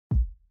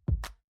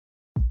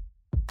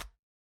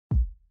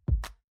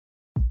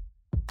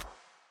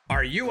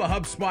Are you a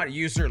HubSpot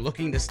user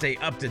looking to stay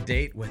up to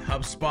date with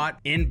HubSpot,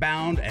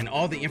 inbound, and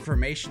all the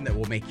information that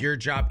will make your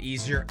job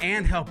easier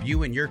and help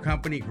you and your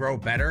company grow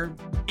better?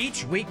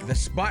 Each week, The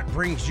Spot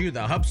brings you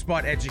the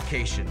HubSpot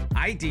education,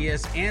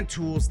 ideas, and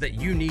tools that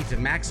you need to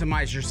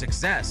maximize your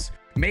success,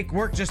 make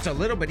work just a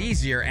little bit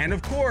easier, and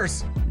of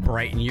course,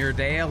 brighten your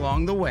day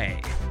along the way.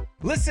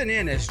 Listen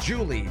in as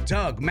Julie,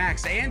 Doug,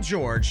 Max, and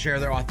George share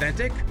their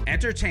authentic,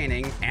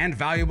 entertaining, and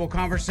valuable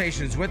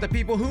conversations with the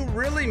people who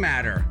really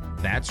matter.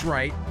 That's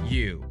right,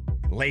 you.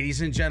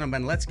 Ladies and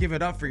gentlemen, let's give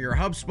it up for your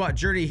HubSpot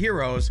Journey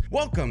heroes.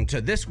 Welcome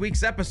to this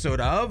week's episode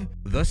of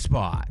The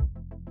Spot.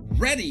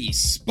 Ready,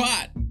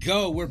 spot,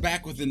 go. We're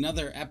back with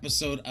another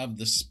episode of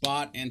The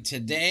Spot. And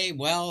today,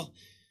 well,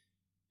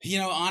 you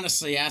know,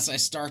 honestly, as I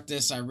start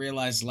this, I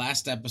realized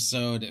last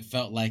episode, it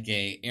felt like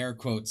a air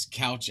quotes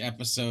couch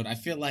episode. I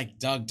feel like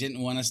Doug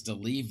didn't want us to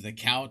leave the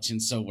couch.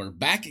 And so we're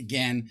back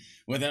again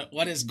with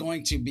what is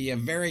going to be a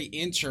very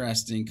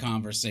interesting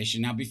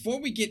conversation. Now, before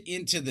we get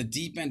into the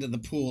deep end of the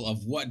pool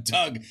of what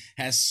Doug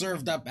has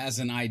served up as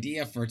an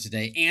idea for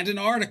today and an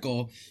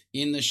article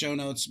in the show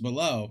notes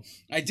below,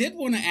 I did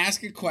want to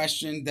ask a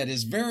question that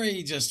is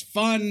very just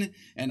fun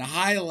and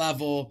high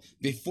level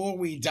before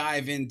we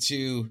dive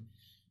into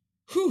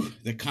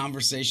the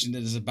conversation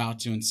that is about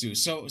to ensue.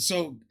 So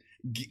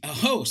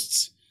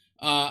hosts,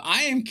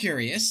 I am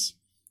curious,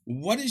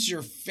 what is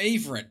your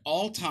favorite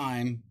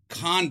all-time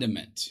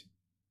condiment?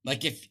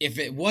 Like if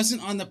it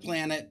wasn't on the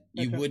planet,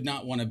 you would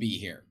not want to be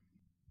here.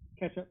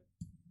 Ketchup.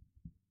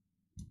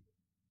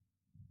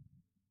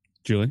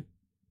 Julie?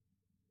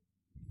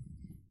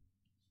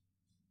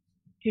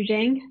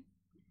 Gochujang.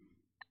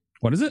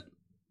 What is it?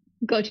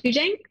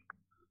 Gochujang.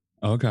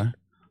 Okay.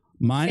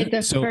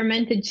 It's a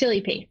fermented chili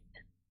paste.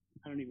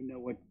 I don't even know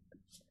what.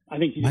 I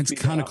think mine's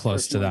kind of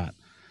close to that.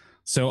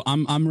 So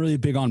I'm really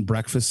big on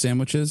breakfast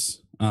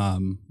sandwiches. I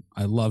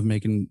love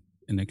making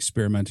and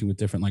experimenting with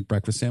different like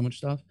breakfast sandwich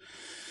stuff.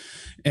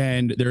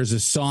 And there's a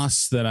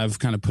sauce that I've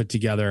kind of put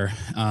together,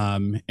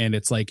 and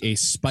it's like a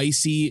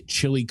spicy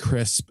chili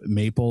crisp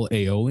maple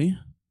aioli.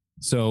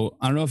 So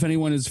I don't know if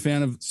anyone is a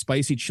fan of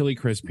spicy chili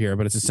crisp here,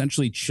 but it's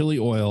essentially chili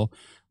oil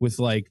with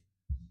like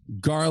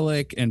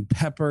garlic and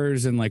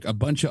peppers and like a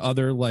bunch of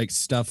other like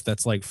stuff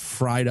that's like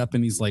fried up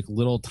in these like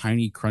little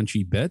tiny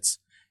crunchy bits,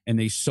 and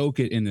they soak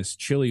it in this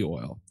chili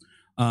oil.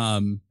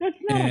 That's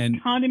not a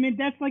condiment.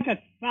 That's like a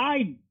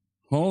side.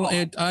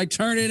 I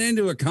turn it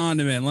into a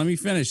condiment. Let me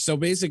finish. So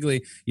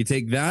basically, you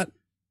take that,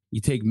 you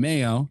take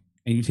mayo,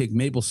 and you take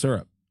maple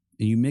syrup,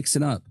 and you mix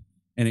it up,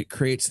 and it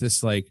creates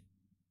this like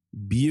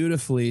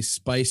beautifully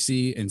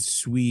spicy and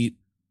sweet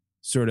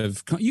sort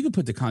of. You can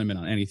put the condiment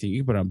on anything.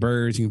 You can put it on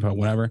burgers. You can put it on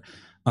whatever.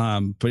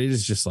 But it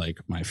is just like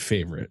my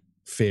favorite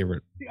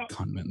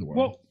condiment in the world.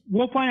 Well,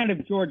 we'll find out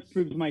if George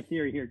proves my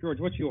theory here. George,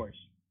 what's yours?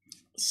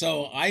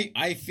 So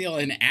I feel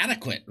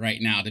inadequate right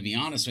now, to be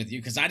honest with you,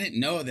 because I didn't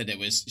know that it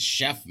was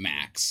Chef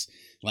Max.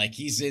 Like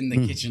he's in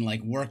the kitchen,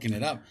 like working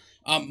it up.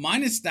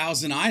 Mine is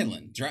Thousand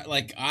Island.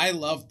 Like I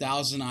love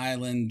Thousand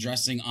Island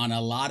dressing on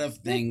a lot of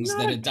things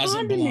that it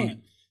doesn't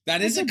belong.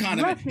 That is a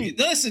condiment.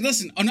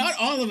 Listen. Not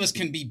all of us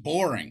can be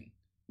boring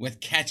with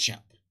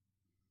ketchup.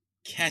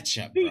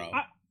 Ketchup, bro.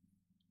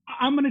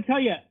 I'm going to tell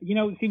you,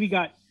 we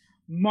got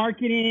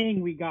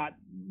marketing, we got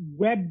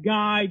web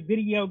guy,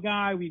 video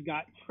guy, we've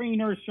got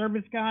trainer,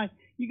 service guy.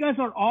 You guys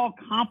are all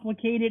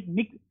complicated.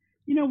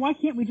 Why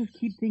can't we just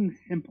keep things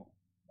simple?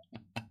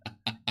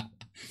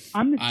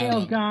 I'm the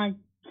sales guy.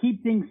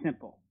 Keep things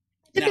simple.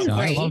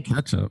 I love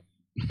ketchup.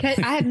 I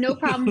have no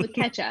problem with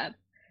ketchup,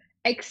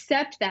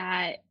 except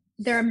that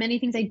there are many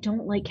things I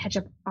don't like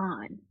ketchup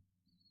on.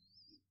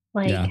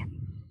 Like,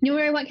 you know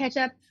where I want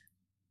ketchup?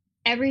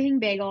 Everything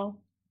bagel.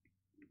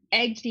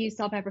 Egg, cheese,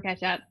 salt, pepper,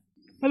 ketchup.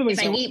 By the way, if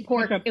I eat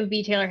pork, ketchup, it would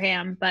be Taylor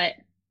ham, but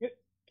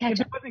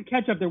ketchup. If it wasn't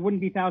ketchup, there wouldn't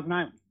be Thousand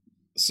Island.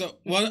 So,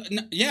 well,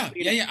 yeah.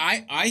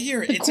 I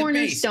hear it's a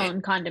cornerstone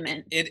base.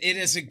 condiment. It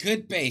is a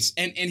good base.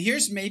 And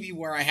here's maybe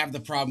where I have the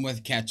problem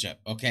with ketchup,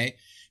 okay?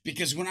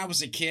 Because when I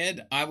was a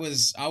kid, I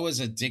was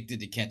addicted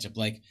to ketchup.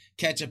 Like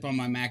ketchup on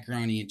my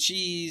macaroni and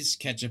cheese,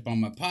 ketchup on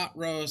my pot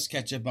roast,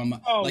 ketchup on my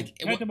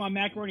ketchup on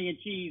macaroni and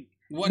cheese.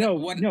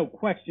 No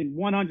question,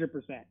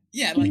 100%.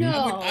 Yeah, like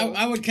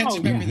I would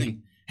ketchup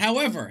everything.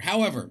 However,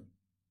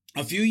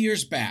 a few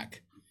years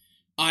back,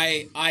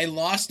 I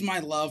lost my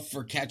love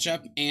for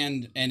ketchup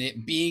and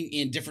it being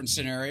in different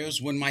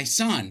scenarios when my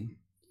son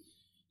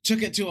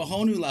took it to a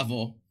whole new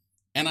level,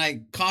 and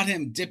I caught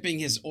him dipping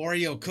his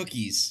Oreo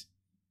cookies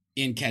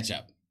in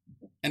ketchup,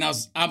 and I'm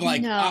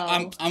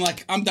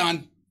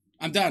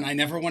done. I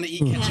never want to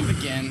eat ketchup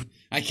again.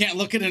 I can't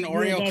look at an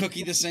Oreo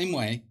cookie the same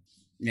way.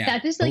 Yeah,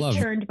 that just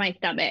turned my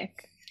stomach.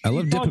 I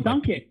love dipping my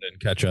pizza in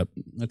ketchup.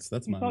 That's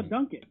my. He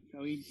dunked it,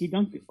 so he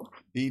dunked it.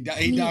 He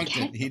dunked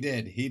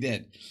it. He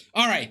did.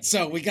 All right,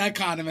 so we got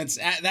condiments.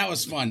 That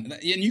was fun,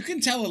 and you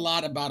can tell a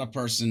lot about a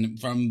person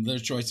from their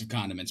choice of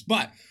condiments.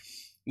 But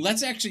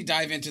let's actually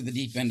dive into the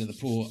deep end of the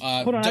pool.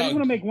 Hold on, Doug,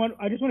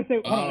 I just want to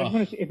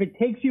say, if it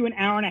takes you an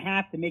hour and a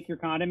half to make your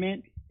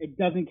condiment, It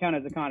doesn't count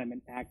as a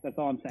condiment, Max. That's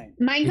all I'm saying.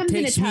 Mine comes in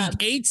a Takes me tub.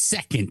 8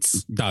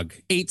 seconds, Doug.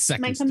 8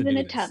 seconds. Mine comes to in do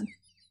a this. tub.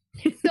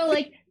 So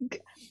like,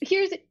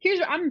 here's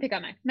where I'm gonna pick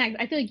on Max.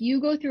 I feel like you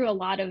go through a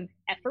lot of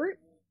effort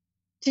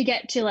to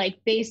get to like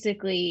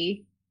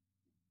basically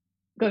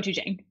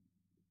gochujang.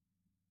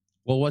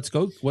 Well, what's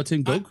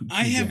in gochujang?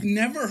 I have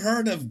never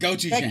heard of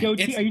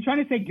gochujang. Are you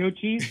trying to say goat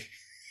cheese?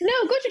 No,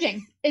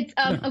 gochujang. It's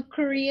a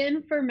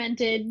Korean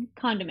fermented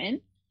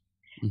condiment,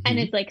 and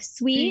it's like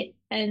sweet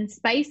and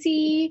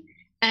spicy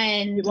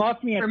and You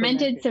lost me at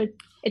fermented. So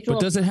it's a But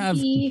little does it have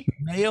sweet.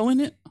 mayo in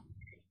it?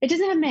 It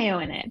doesn't have mayo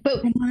in it,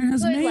 but It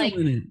has put, mayo like,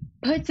 in it.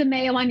 put some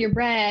mayo on your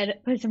bread,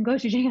 put some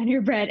gochujang on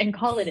your bread, and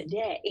call it a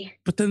day.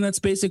 But then that's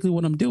basically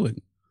what I'm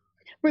doing.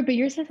 Right, but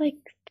yours has like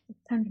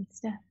tons of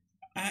stuff.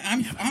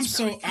 I'm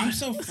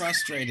so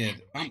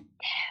frustrated.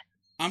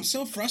 I'm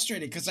so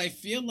frustrated because I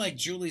feel like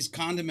Julie's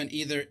condiment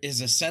either is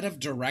a set of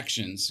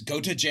directions,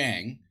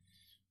 gochujang,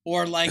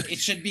 or like it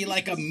should be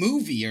like a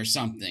movie or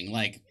something,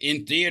 like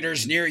in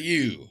theaters near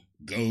you,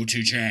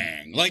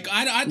 gochujang. Like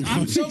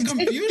I'm so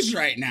confused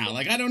right now.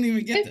 Like I don't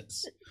even get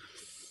this.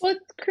 Well,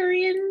 it's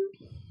Korean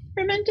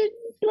fermented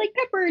like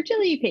pepper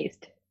chili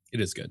paste.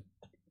 It is good.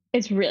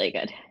 It's really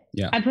good.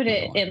 Yeah. I put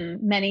it in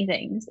many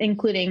things,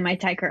 including my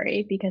Thai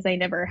curry, because I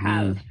never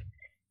have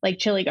like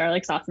chili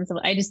garlic sauce and stuff.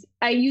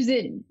 I use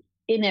it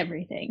in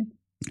everything.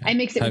 Yeah. I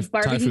mix it with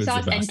Thai barbecue food's the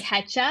sauce and best.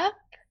 ketchup,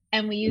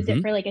 and we use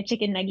it for like a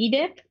chicken nugget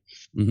dip.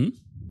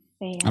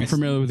 Mm-hmm. I'm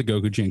familiar with the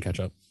gochujang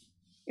ketchup.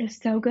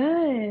 It's so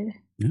good.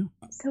 Yeah.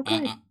 So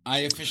good. I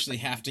officially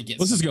have to get.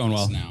 This is going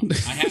well now.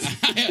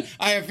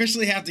 I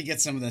officially have to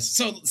get some of this.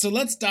 So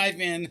let's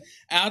dive in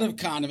out of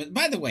condiment.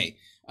 By the way,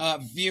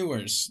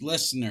 viewers,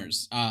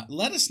 listeners,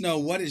 let us know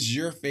what is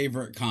your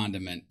favorite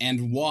condiment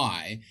and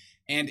why,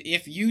 and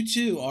if you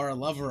too are a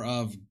lover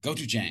of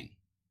gochujang.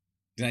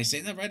 Did I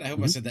say that right? I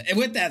hope I said that. And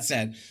with that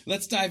said,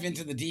 let's dive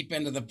into the deep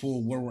end of the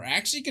pool where we're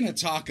actually going to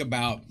talk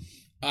about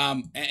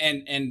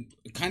and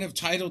kind of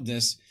titled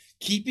this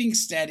keeping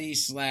steady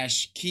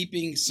 /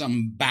 keeping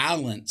some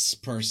balance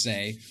per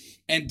se.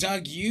 And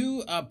Doug,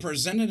 you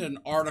presented an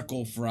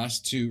article for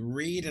us to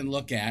read and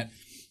look at.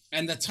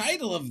 And the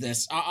title of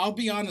this, I'll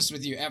be honest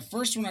with you. At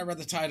first, when I read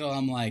the title,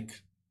 I'm like,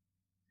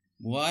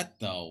 what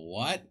the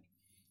what?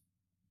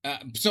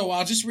 So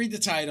I'll just read the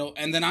title,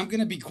 and then I'm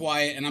going to be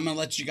quiet, and I'm going to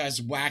let you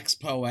guys wax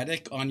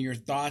poetic on your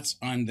thoughts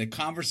on the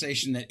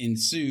conversation that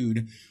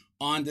ensued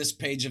on this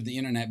page of the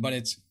internet. But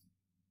it's,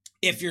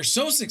 if you're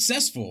so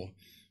successful,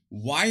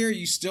 why are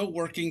you still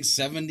working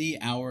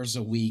 70 hours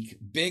a week?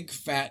 Big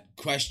fat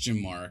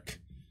question mark.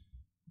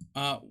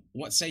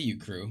 What say you,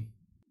 crew?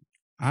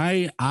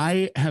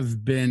 I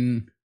have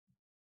been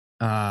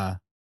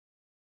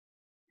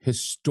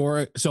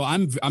historic. So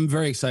I'm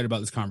very excited about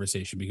this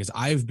conversation because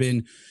I've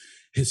been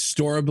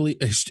historically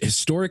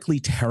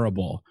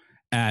terrible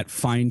at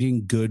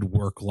finding good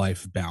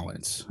work-life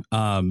balance.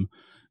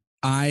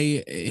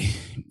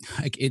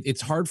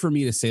 It's hard for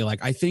me to say.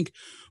 Like, I think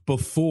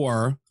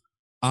before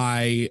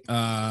I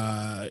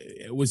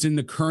was in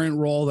the current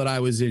role that I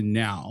was in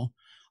now,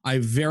 I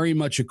very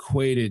much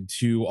equated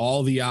to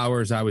all the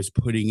hours I was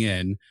putting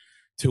in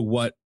to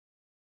what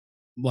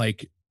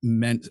like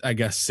meant, I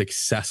guess,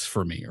 success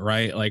for me,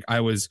 right? Like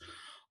I was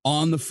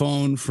on the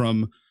phone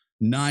from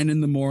 9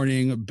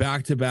 a.m,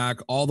 back to back,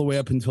 all the way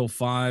up until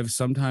 5,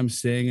 sometimes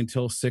staying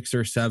until 6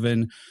 or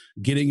 7,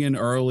 getting in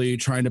early,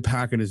 trying to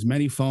pack in as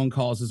many phone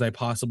calls as I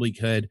possibly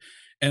could.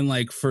 And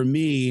like, for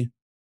me,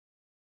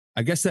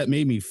 I guess that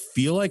made me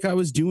feel like I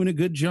was doing a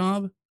good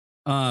job.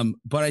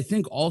 But I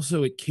think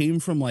also it came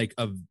from like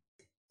I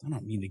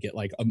don't mean to get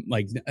I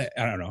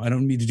don't know. I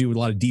don't mean to do a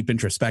lot of deep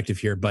introspective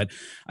here, but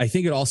I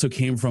think it also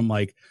came from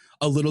like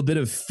a little bit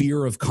of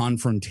fear of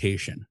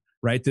confrontation,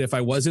 right? That if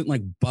I wasn't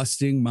like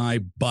busting my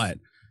butt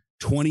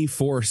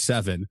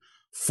 24/7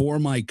 for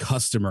my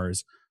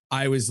customers,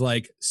 I was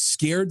like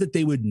scared that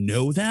they would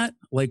know that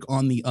like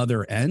on the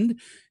other end.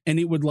 And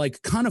it would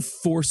like kind of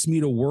force me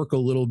to work a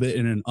little bit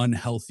in an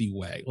unhealthy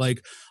way.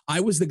 Like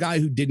I was the guy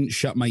who didn't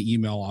shut my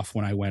email off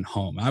when I went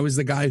home. I was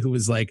the guy who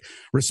was like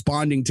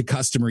responding to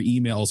customer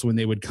emails when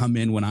they would come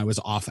in when I was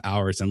off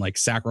hours and like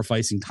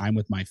sacrificing time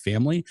with my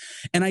family.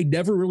 And I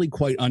never really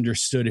quite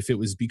understood if it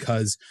was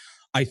because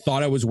I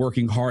thought I was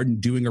working hard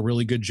and doing a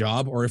really good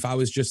job, or if I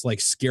was just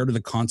like scared of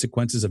the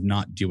consequences of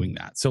not doing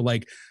that. So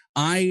like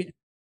I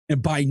am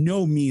by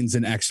no means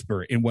an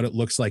expert in what it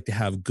looks like to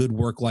have good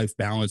work-life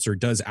balance or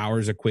does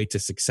hours equate to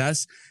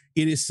success.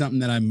 It is something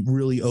that I'm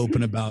really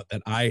open about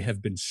that I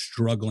have been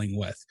struggling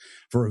with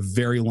for a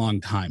very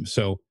long time.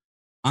 So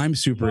I'm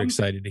super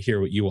excited to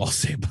hear what you all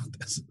say about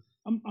this.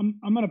 I'm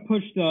going to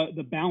push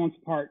the balance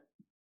part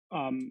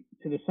to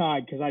the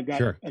side because I've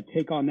got a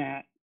take on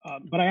that.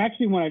 But I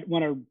actually want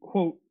to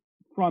quote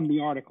from the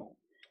article.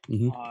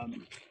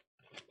 Mm-hmm.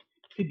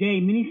 Today,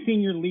 many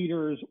senior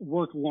leaders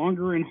work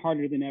longer and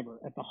harder than ever.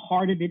 At the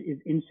heart of it is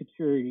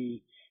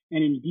insecurity.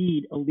 And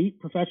indeed, elite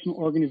professional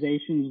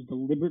organizations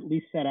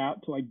deliberately set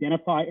out to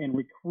identify and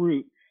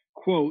recruit,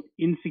 quote,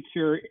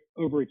 insecure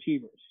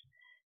overachievers.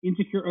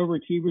 Insecure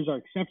overachievers are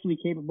exceptionally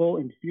capable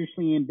and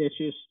fiercely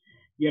ambitious,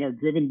 yet are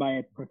driven by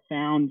a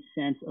profound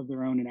sense of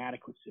their own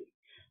inadequacy.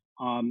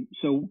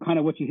 So kind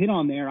of what you hit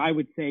on there, I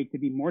would say, to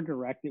be more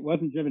direct, it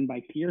wasn't driven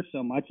by fear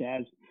so much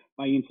as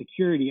by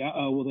insecurity.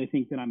 Will they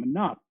think that I'm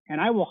enough? And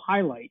I will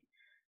highlight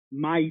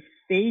my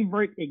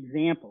favorite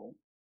example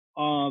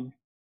of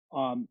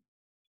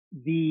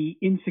the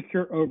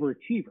insecure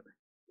overachiever.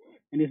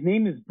 And his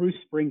name is Bruce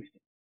Springsteen.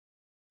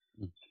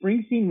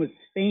 Springsteen was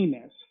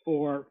famous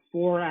for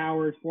 4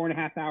 hours,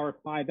 4.5 hour,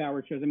 5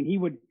 hour shows. I mean, he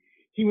was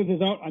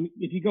his own. I mean,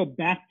 if you go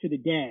back to the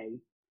day,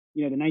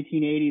 the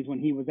 1980s, when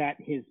he was at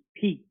his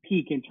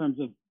peak in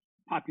terms of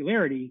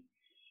popularity,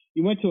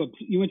 you went to a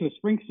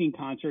Springsteen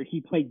concert.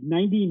 He played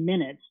 90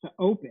 minutes to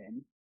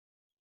open,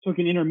 took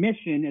an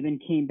intermission, and then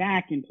came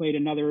back and played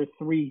another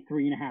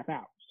 3.5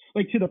 hours.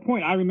 Like, to the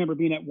point, I remember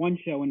being at one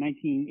show in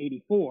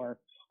 1984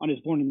 on his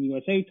Born in the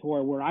USA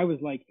tour, where I was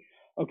like,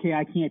 okay,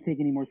 I can't take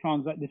any more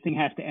songs. This thing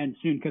has to end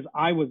soon, because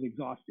I was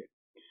exhausted.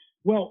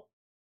 Well,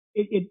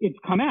 it's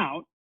come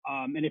out.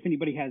 And if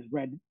anybody has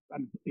read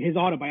his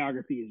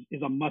autobiography,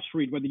 is a must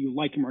read, whether you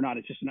like him or not.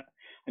 It's just,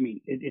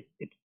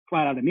 it's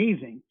flat out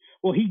amazing.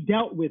 Well, he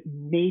dealt with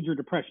major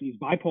depression. He's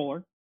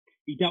bipolar.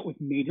 He dealt with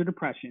major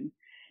depression.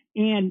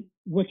 And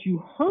what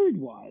you heard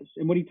was,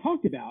 and what he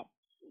talked about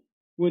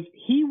was,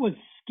 he was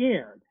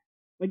scared.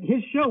 Like,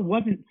 his show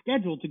wasn't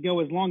scheduled to go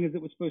as long as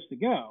it was supposed to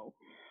go,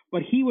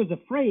 but he was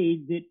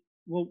afraid that,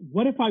 well,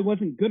 what if I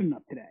wasn't good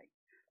enough today?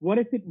 What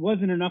if it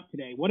wasn't enough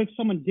today? What if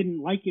someone didn't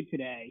like it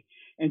today?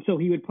 And so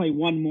he would play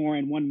one more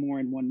and one more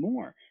and one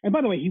more. And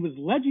by the way, he was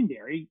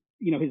legendary.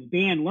 His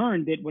band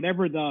learned that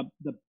whatever the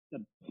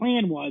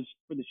plan was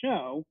for the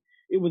show,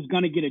 it was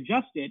going to get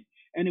adjusted,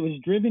 and it was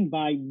driven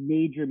by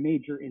major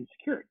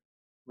insecurity,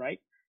 right?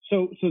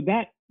 So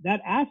that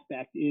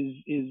aspect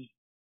is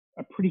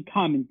a pretty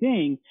common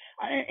thing,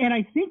 and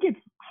I think it's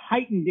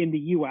heightened in the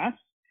U.S.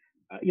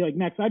 Like,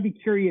 Max, I'd be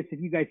curious if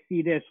you guys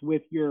see this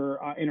with your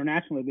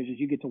international divisions.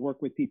 You get to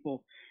work with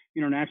people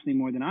internationally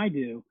more than I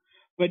do.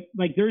 But,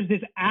 like, there's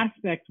this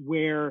aspect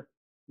where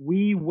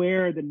we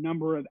wear the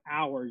number of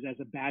hours as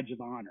a badge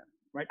of honor,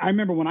 right? I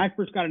remember when I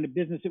first got into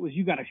business, it was,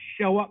 you got to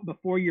show up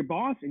before your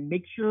boss and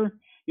make sure,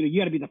 you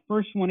got to be the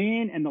first one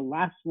in and the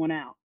last one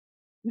out.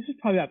 This is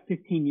probably about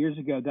 15 years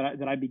ago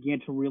that I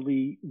began to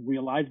really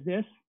realize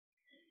this.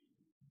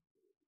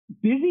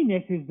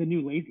 Busyness is the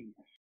new laziness.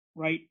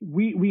 Right?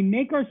 We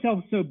make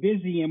ourselves so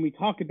busy, and we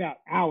talk about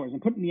hours. I'm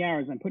putting in the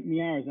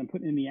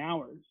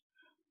hours.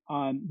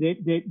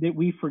 That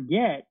we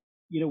forget,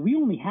 we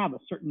only have a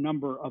certain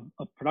number of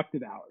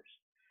productive hours.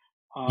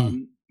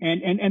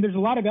 And there's a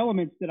lot of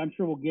elements that I'm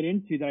sure we'll get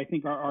into that I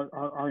think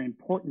are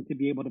important to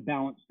be able to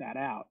balance that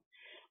out.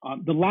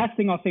 The last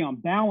thing I'll say on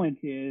balance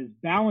is,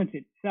 balance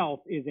itself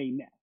is a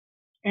myth.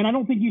 And I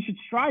don't think you should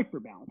strive for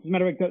balance. As a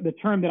matter of fact, the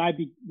term that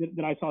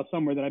I saw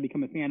somewhere that I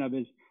become a fan of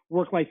is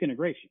work-life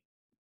integration.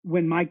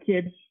 When my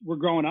kids were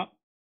growing up,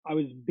 I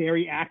was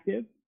very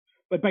active,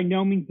 but by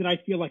no means did I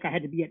feel like I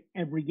had to be at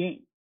every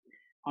game.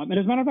 And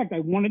as a matter of fact, I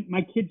wanted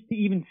my kids to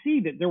even see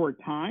that there were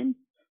times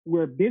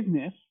where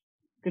business,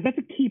 because that's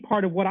a key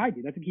part of what I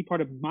do. That's a key part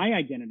of my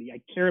identity.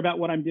 I care about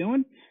what I'm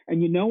doing.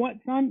 And you know what,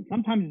 son?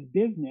 Sometimes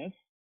business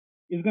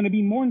is going to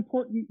be more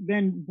important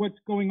than what's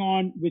going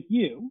on with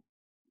you.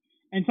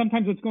 And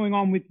sometimes what's going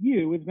on with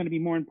you is going to be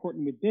more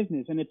important with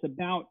business. And it's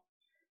about,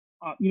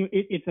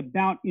 it's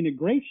about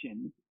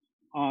integration.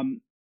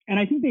 And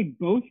I think they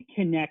both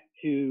connect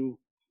to,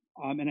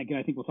 and again,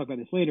 I think we'll talk about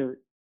this later,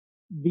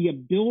 the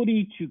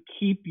ability to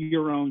keep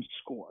your own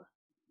score.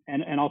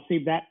 And I'll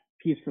save that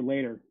piece for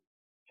later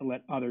to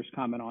let others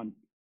comment on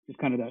just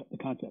kind of the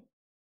concept.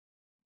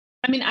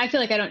 I mean, I feel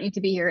like I don't need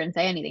to be here and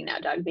say anything now,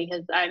 Doug,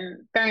 because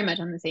I'm very much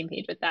on the same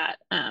page with that.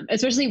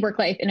 Especially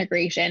work-life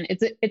integration.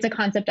 It's a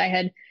concept I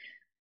had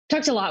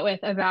talked a lot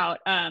with about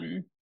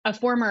a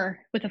former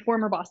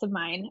boss of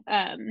mine,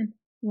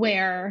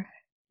 where,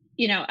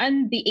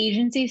 on the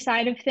agency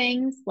side of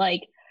things,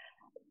 like,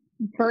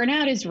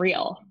 burnout is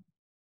real,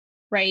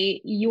 right?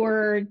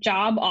 Your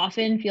job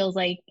often feels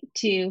like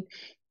to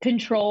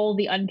control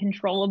the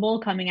uncontrollable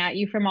coming at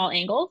you from all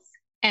angles,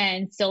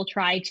 and still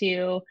try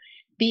to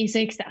be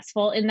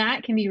successful in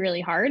that can be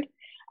really hard.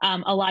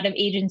 A lot of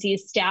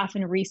agencies staff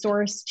and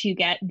resource to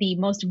get the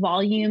most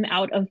volume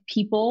out of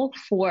people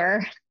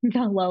for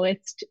the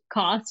lowest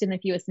cost and the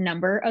fewest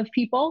number of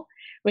people,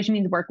 which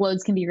means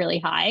workloads can be really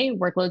high.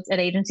 Workloads at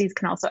agencies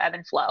can also ebb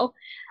and flow.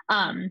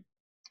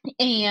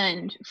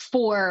 And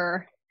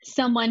for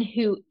someone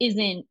who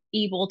isn't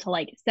able to,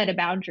 like, set a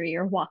boundary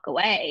or walk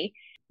away,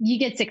 you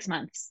get 6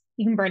 months.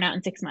 You can burn out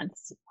in 6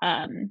 months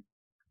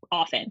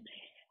often.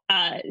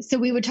 So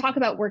we would talk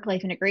about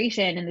work-life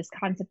integration and this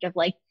concept of,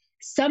 like,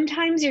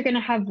 sometimes you're going to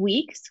have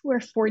weeks where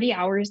 40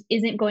 hours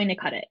isn't going to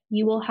cut it.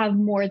 You will have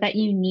more that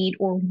you need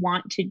or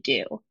want to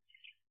do.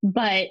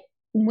 But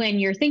when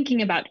you're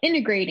thinking about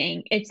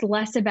integrating, it's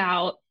less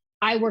about,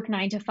 I work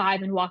 9 to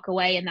 5 and walk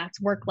away, and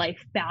that's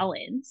work-life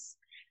balance.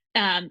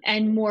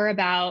 And more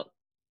about,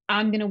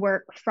 I'm going to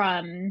work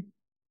from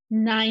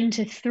 9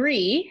 to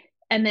 3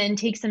 and then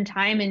take some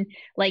time and,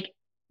 like,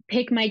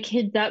 pick my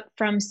kids up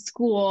from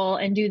school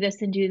and do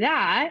this and do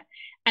that.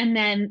 and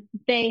then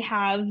they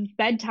have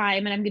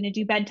bedtime, and I'm going to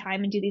do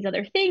bedtime and do these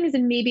other things.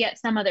 And maybe at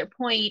some other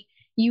point,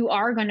 you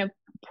are going to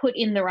put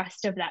in the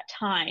rest of that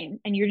time,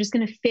 and you're just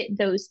going to fit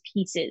those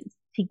pieces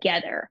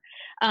together.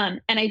 And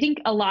I think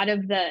a lot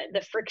of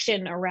the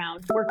friction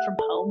around work from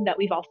home that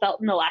we've all felt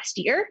in the last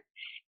year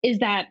is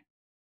that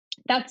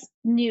that's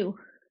new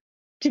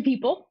to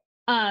people.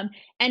 And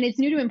it's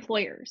new to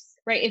employers,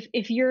 right?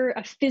 If you're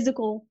a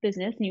physical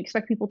business and you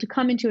expect people to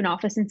come into an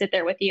office and sit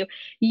there with you,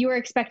 you are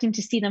expecting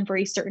to see them for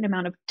a certain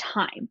amount of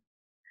time.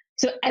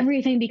 So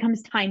everything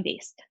becomes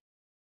time-based.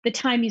 The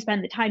time you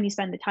spend, the time you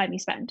spend, the time you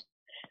spend.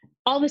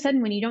 All of a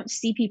sudden, when you don't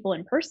see people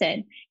in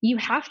person, you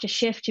have to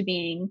shift to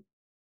being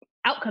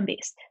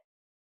outcome-based.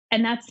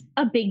 And that's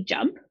a big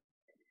jump.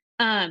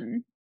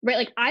 Right?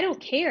 Like, I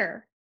don't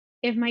care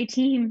if my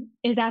team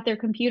is at their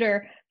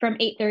computer from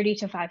 8:30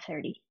 to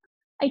 5:30.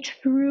 I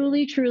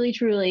truly, truly,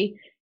 truly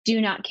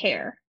do not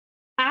care.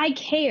 I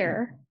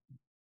care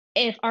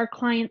if our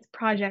clients'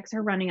 projects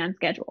are running on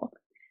schedule.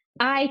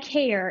 I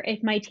care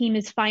if my team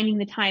is finding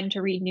the time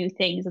to read new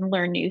things and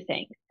learn new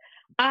things.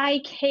 I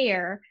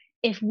care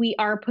if we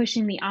are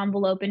pushing the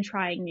envelope and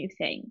trying new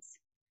things.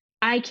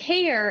 I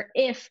care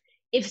if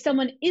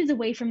someone is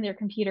away from their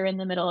computer in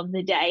the middle of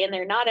the day and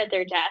they're not at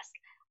their desk,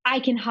 I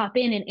can hop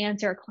in and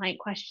answer a client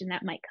question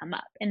that might come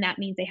up. And that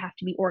means they have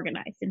to be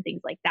organized and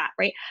things like that,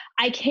 right?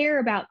 I care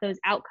about those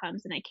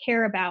outcomes and I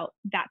care about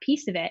that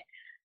piece of it.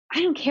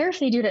 I don't care if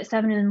they do it at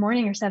 7 in the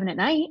morning or 7 at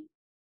night.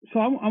 So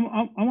I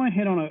want to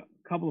hit on a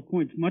couple of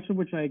points, much of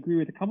which I agree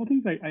with. A couple of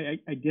things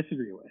I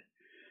disagree with.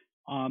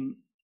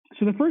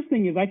 So the first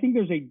thing is, I think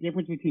there's a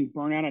difference between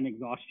burnout and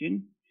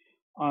exhaustion.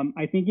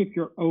 I think if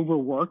you're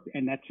overworked,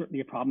 and that's certainly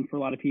a problem for a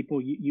lot of people,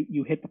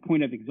 you hit the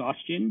point of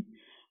exhaustion,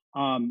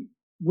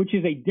 which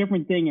is a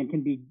different thing and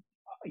can be,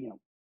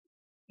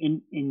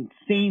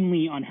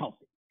 insanely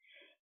unhealthy.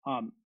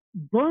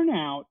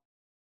 Burnout,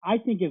 I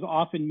think, is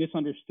often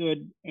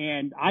misunderstood,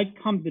 and I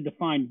come to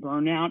define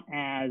burnout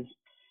as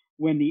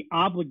when the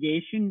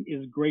obligation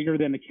is greater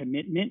than the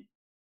commitment.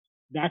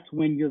 That's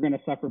when you're going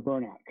to suffer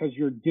burnout, because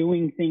you're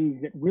doing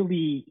things that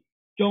really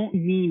don't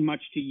mean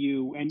much to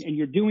you, and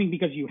you're doing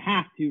because you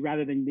have to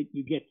rather than that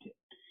you get to.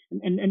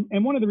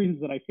 And one of the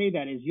reasons that I say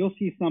that is you'll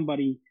see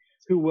somebody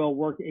who will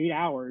work 8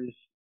 hours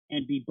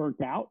and be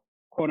burnt out,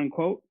 quote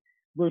unquote,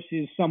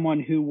 versus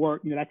someone who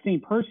worked, that same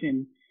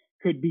person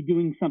could be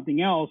doing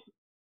something else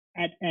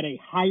at a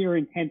higher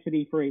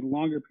intensity for a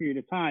longer period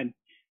of time.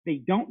 They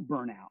don't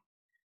burn out.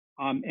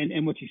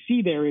 And what you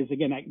see there is,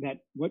 again, that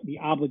what the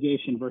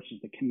obligation versus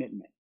the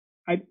commitment.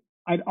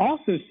 I'd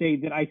also say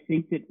that I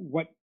think that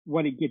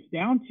what it gets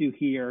down to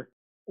here,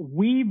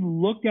 we've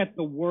looked at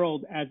the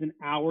world as an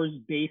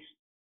hours-based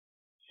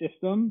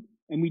system,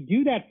 and we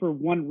do that for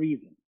one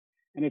reason,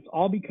 and it's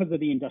all because of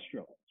the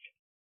industrial age,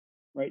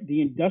 right?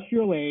 The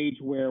industrial age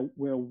where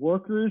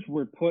workers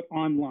were put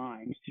on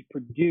lines to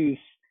produce.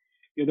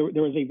 There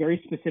was a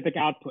very specific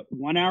output.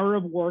 1 hour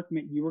of work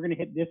meant you were going to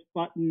hit this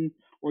button,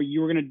 or you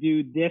were going to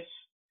do this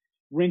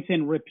rinse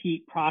and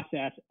repeat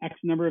process X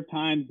number of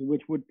times,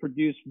 which would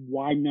produce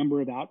Y number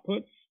of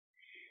outputs.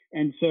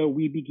 And so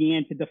we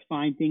began to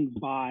define things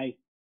by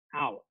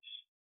hours,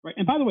 right?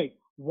 And by the way,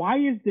 why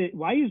is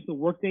the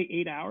workday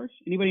 8 hours?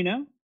 Anybody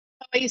know?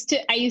 I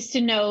used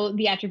to know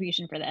the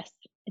attribution for this.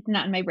 It's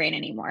not in my brain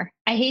anymore.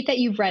 I hate that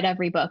you've read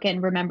every book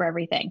and remember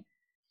everything.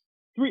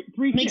 Three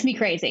Makes shifts. Me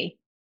crazy.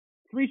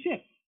 3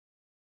 shifts.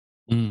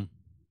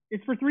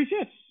 It's for 3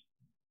 shifts,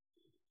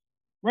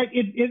 right?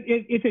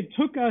 If it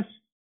took us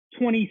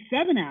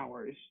 27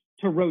 hours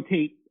to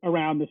rotate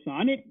around the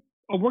sun,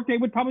 a workday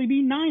would probably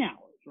be 9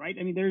 hours, right?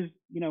 I mean, there's,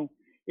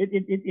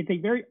 it's a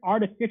very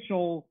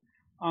artificial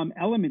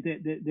element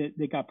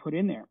that got put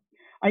in there.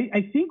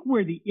 I think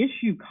where the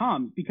issue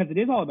comes, because it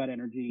is all about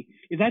energy,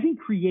 is I think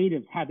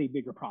creatives have a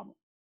bigger problem,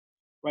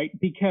 right?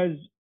 Because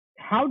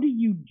how do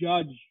you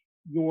judge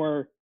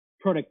your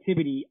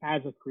productivity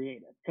as a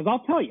creative? Because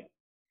I'll tell you,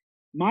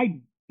 my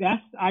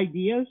best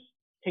ideas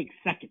take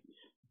seconds,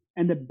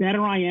 and the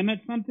better I am at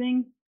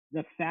something,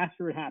 the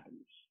faster it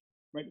happens,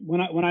 right?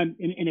 When I'm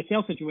in a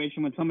sales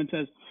situation, when someone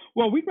says,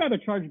 well, we'd rather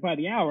charge by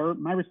the hour,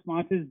 my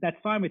response is, that's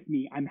fine with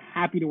me. I'm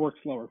happy to work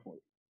slower for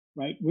you,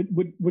 right?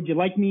 Would you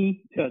like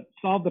me to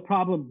solve the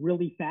problem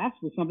really fast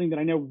with something that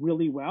I know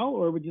really well?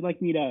 Or would you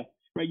like me to,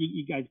 right?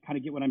 You guys kind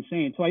of get what I'm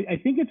saying. So I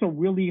think it's a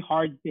really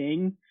hard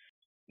thing.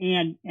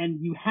 And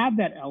you have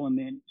that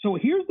element. So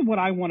here's what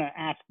I want to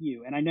ask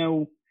you. And I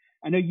know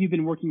you've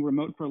been working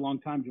remote for a long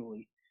time,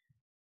 Julie,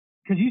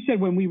 because you said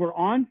when we were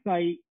on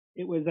site,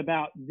 it was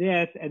about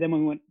this. And then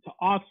when we went to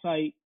off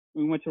site,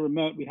 when we went to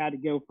remote, we had to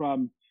go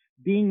from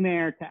being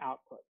there to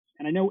outputs.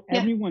 And I know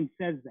everyone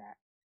says that.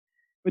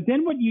 But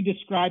then what you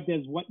described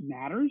as what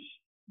matters,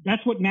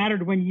 that's what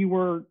mattered when you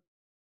were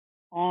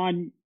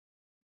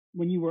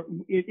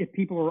if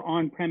people were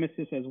on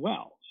premises as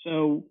well.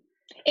 So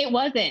it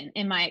wasn't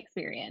in my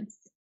experience.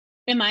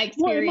 Well,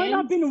 it might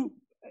not have been.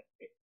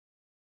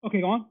 Okay,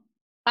 go on.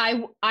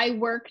 I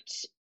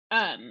worked,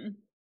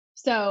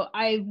 so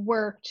I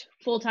worked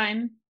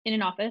full-time in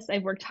an office. I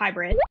worked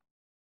hybrid.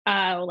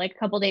 like a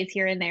couple days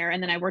here and there,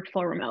 and then I worked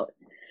full remote.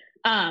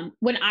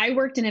 When I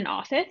worked in an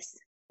office,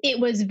 it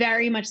was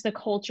very much the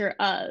culture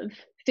of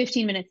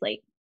 15 minutes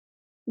late.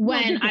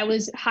 When I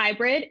was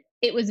hybrid,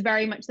 it was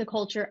very much the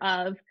culture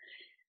of,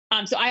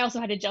 so I also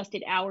had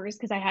adjusted hours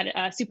because I had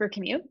a super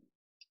commute.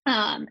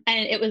 And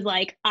it was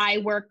like, I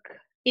work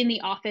in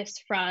the office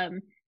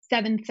from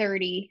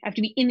 7:30. I have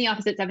to be in the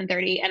office at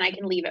 7:30 and I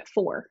can leave at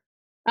 4.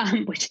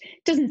 Which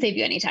doesn't save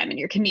you any time in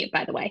your commute,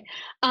 by the way.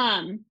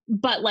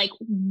 But like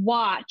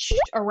watched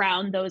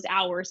around those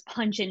hours,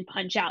 punch in,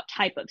 punch out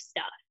type of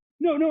stuff.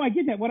 No, I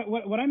get that.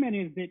 What I meant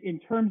is that in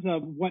terms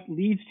of what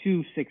leads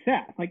to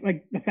success,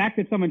 like the fact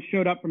that someone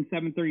showed up from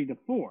 7:30 to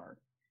 4,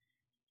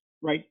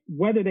 right?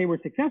 Whether they were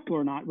successful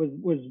or not was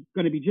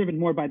going to be driven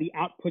more by the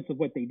outputs of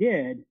what they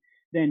did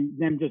than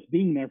them just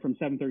being there from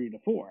 7:30 to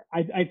 4.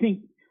 I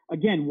think,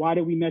 again, why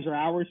do we measure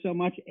hours so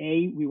much?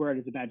 A, we wear it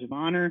as a badge of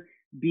honor.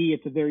 B,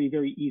 it's a very,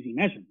 very easy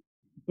measurement.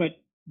 But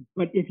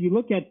if you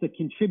look at the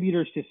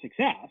contributors to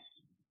success,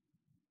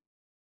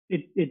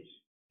 it's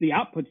the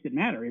outputs that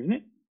matter, isn't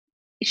it?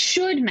 It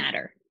should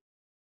matter.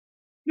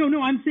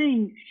 No, I'm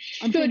saying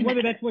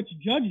whether that's what's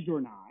judged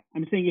or not.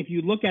 I'm saying if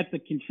you look at the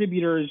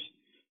contributors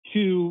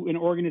to an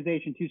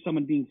organization, to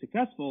someone being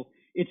successful,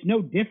 it's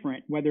no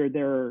different whether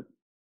they're...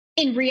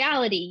 In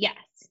reality,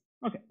 yes.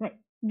 Okay, right.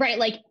 Right,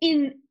 like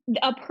in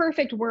a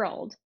perfect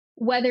world,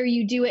 whether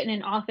you do it in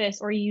an office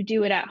or you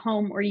do it at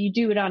home or you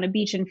do it on a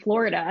beach in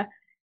Florida,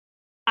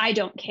 I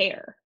don't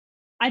care.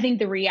 I think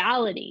the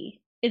reality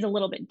is a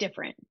little bit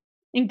different.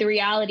 I think the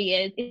reality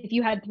is if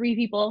you had 3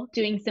 people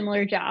doing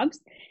similar jobs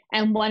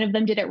and one of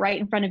them did it right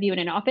in front of you in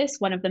an office,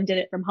 one of them did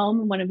it from home,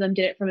 and one of them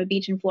did it from a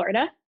beach in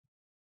Florida,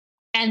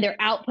 and their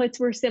outputs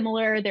were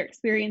similar, their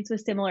experience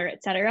was similar,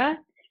 etc.,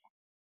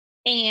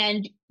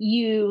 and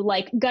you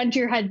like gun to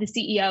your head, the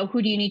CEO,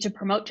 who do you need to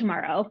promote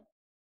tomorrow?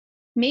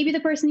 Maybe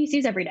the person he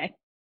sees every day.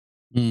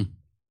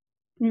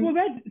 Well,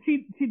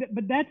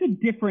 but that's a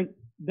different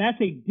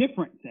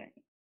thing.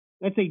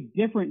 That's a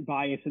different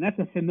bias, and that's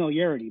a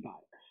familiarity bias,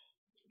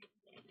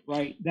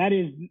 right? That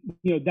is,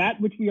 that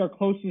which we are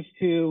closest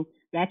to.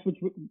 That's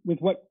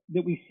what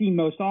we see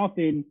most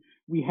often.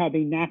 We have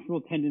a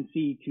natural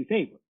tendency to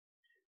favor,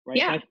 right?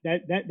 Yeah.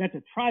 That's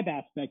a tribe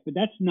aspect, but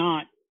that's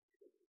not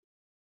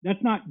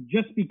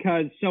just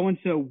because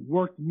so-and-so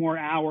worked more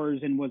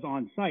hours and was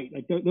on site.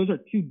 Like those are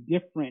 2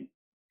 different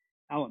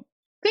elements.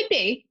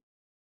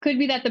 Could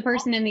be that the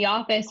person in the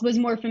office was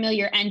more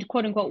familiar and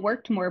quote unquote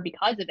worked more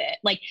because of it.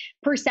 Like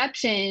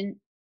perception,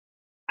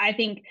 I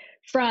think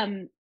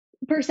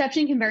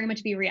perception can very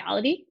much be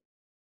reality.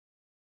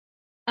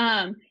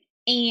 And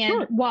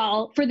sure.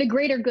 While for the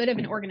greater good of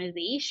an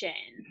organization,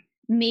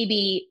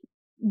 maybe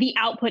the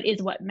output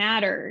is what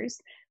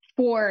matters,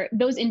 for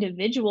those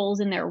individuals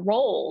in their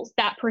roles,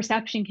 that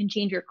perception can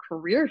change your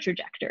career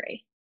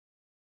trajectory.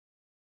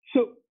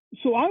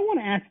 So I want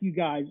to ask you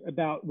guys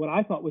about what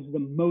I thought was the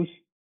most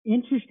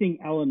interesting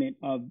element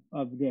of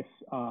this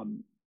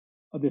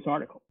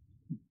article.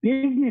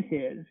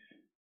 Businesses,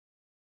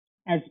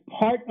 as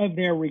part of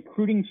their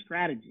recruiting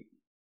strategy,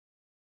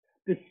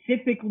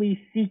 specifically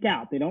seek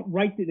out, they don't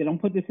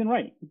put this in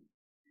writing,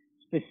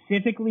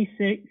 specifically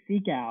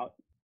seek out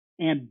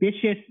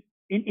ambitious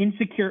and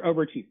insecure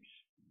overachievers.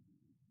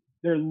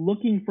 They're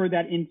looking for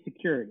that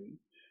insecurity.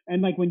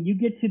 And like when you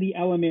get to the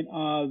element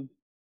of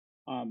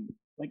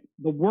like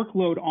the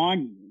workload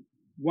on you,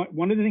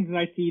 one of the things that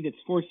I see that's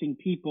forcing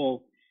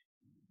people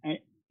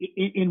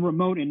in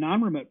remote and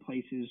non-remote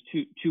places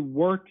to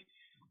work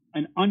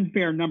an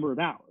unfair number of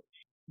hours,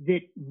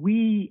 that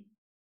we're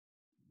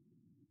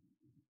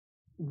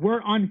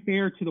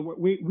unfair to the work.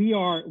 We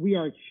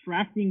are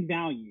extracting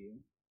value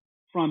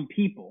from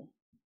people,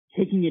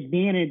 taking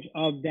advantage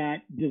of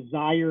that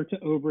desire to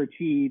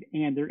overachieve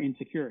and their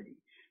insecurity.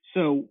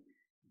 So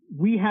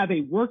we have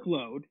a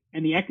workload,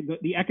 and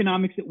the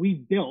economics that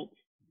we've built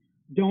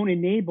don't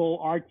enable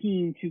our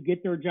team to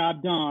get their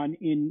job done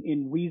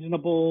in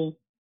reasonable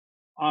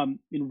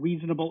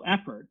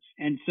efforts.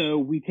 And so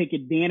we take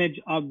advantage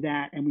of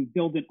that, and we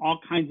build in all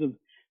kinds of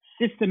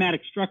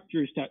systematic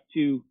structures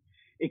to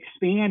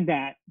expand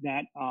that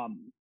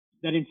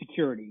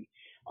insecurity.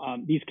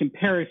 These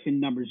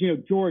comparison numbers.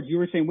 George, you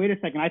were saying, wait a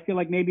second, I feel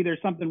like maybe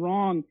there's something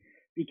wrong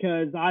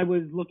because I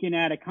was looking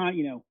at as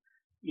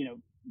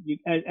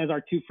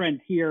our 2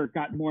 friends here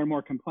got more and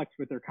more complex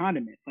with their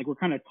condiments. Like we're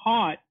kind of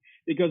taught,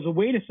 it goes, well,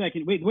 wait a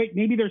second, wait,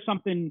 maybe there's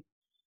something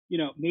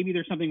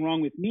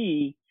wrong with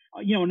me.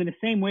 And in the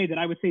same way that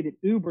I would say that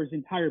Uber's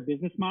entire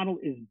business model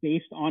is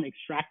based on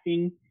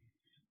extracting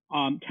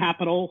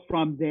capital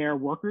from their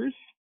workers,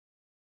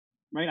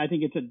 right? I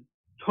think it's a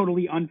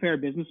totally unfair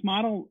business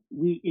model.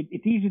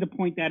 It's easy to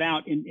point that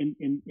out in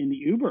the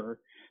Uber,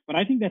 but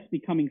I think that's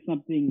becoming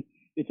something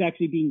that's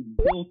actually being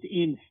built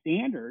in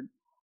standard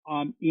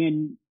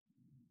in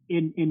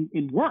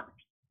work,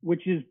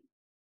 which is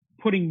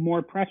putting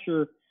more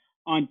pressure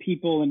on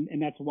people,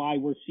 and that's why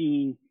we're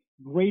seeing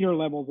greater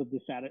levels of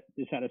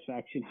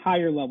dissatisfaction,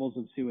 higher levels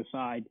of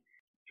suicide.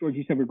 George,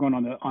 you said we're going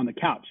on the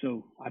couch,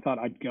 so I thought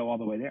I'd go all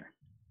the way there.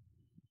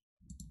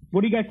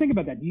 What do you guys think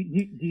about that? Do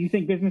you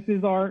think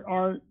businesses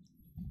are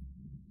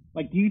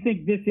like, do you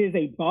think this is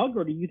a bug,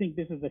 or do you think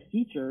this is a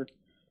feature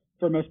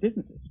for most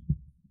businesses?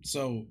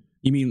 So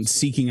you mean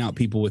seeking out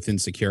people with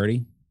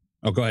insecurity?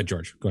 Oh, go ahead,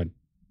 George. Go ahead.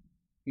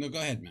 No, go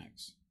ahead,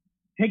 Max.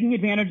 Taking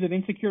advantage of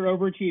insecure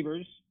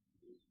overachievers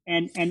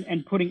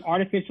and putting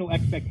artificial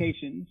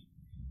expectations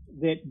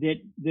that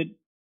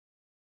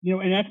you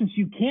know, in essence,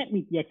 you can't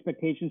meet the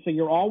expectations, so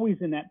you're always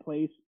in that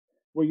place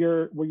where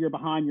you're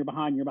behind.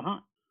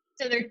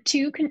 So there are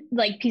two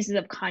pieces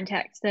of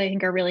context that I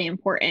think are really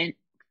important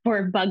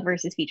for bug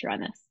versus feature on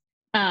this.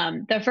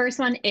 The first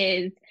one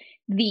is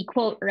the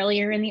quote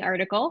earlier in the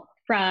article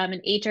from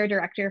an HR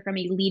director from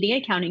a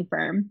leading accounting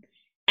firm.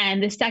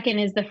 And the second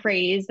is the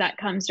phrase that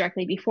comes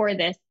directly before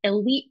this: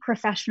 elite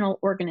professional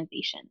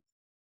organizations.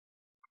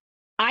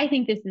 I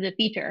think this is a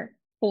feature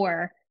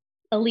for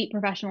elite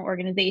professional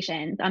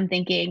organizations. I'm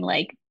thinking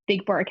like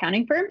Big Four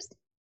accounting firms.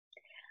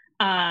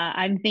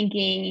 I'm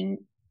thinking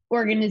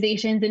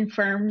organizations and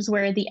firms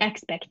where the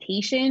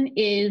expectation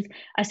is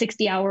a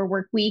 60-hour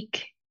work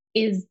week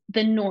is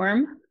the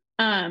norm.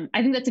 I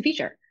think that's a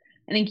feature.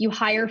 I think you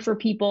hire for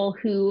people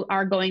who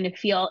are going to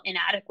feel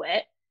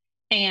inadequate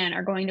and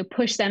are going to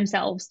push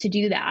themselves to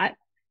do that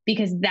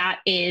because that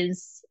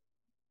is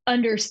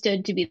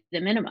understood to be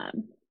the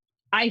minimum.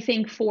 I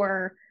think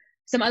for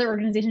some other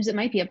organizations, it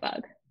might be a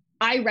bug.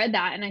 I read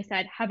that and I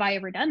said, have I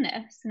ever done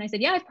this? And I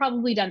said, yeah, I've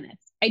probably done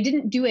this. I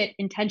didn't do it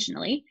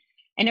intentionally.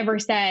 I never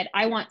said,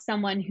 I want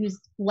someone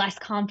who's less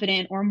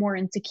confident or more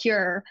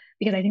insecure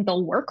because I think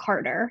they'll work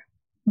harder.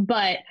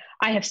 But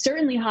I have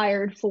certainly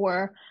hired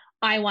for,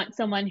 I want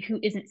someone who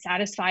isn't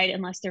satisfied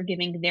unless they're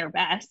giving their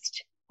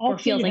best or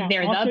feels like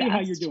they're the best. I'll show you how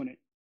you're doing it.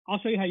 I'll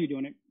show you how you're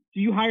doing it.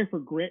 Do you hire for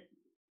grit?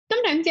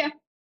 Sometimes, yeah.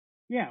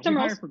 Yeah, we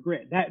hire for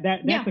grit.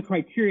 That's the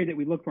criteria that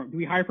we look for. Do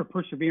we hire for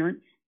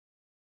perseverance?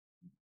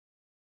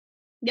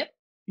 Yep.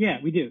 Yeah,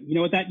 we do. You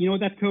know what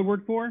that's code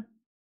word for?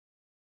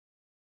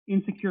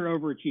 Insecure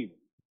overachiever.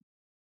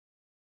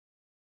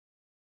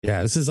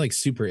 Yeah, this is like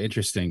super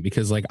interesting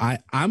because like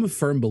I'm a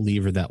firm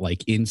believer that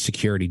like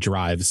insecurity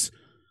drives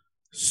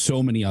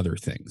so many other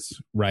things,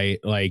 right?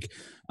 Like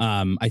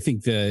I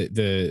think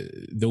the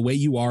way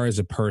you are as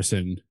a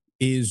person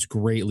is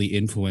greatly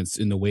influenced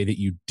in the way that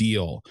you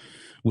deal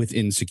with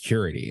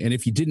insecurity. And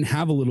if you didn't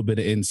have a little bit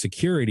of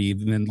insecurity,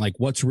 then like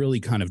what's really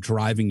kind of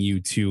driving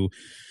you to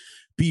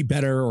be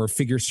better or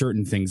figure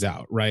certain things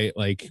out, right?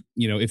 Like,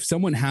 you know, if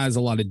someone has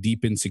a lot of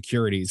deep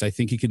insecurities, I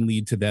think it can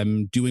lead to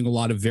them doing a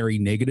lot of very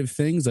negative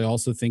things. I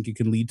also think it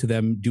can lead to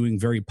them doing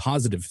very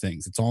positive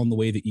things. It's all in the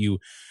way that you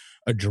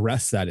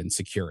address that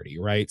insecurity,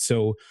 right?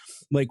 So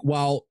like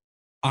while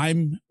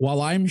I'm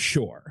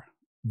sure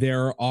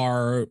there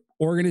are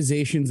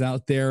organizations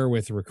out there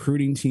with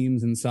recruiting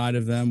teams inside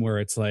of them where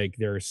it's like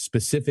they're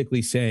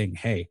specifically saying,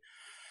 hey,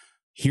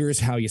 here's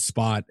how you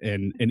spot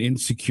an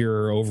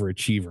insecure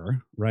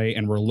overachiever, right?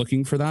 And we're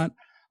looking for that.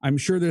 I'm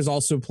sure there's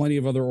also plenty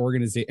of other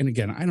organizations. And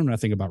again, I know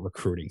nothing about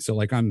recruiting, so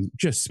like I'm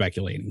just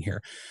speculating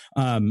here.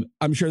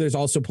 I'm sure there's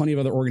also plenty of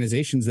other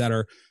organizations that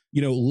are,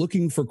 you know,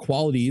 looking for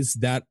qualities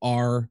that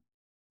are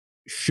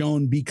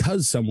shown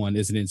because someone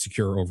is an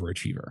insecure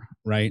overachiever,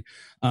 right?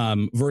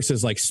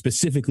 Versus like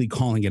specifically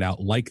calling it out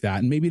like that.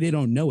 And maybe they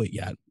don't know it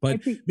yet, but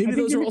maybe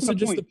those are also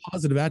just the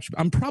positive attribute.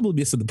 I'm probably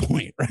missing the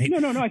point, right?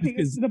 No. I think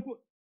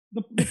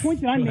the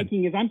point that I'm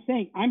making is I'm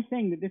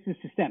saying that this is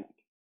systemic,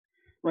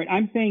 right?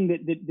 I'm saying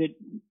that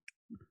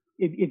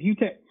if you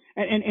take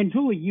and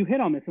Julie, you hit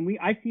on this, and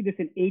I see this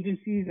in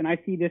agencies and I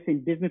see this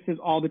in businesses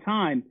all the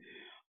time.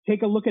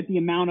 Take a look at the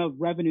amount of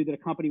revenue that a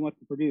company wants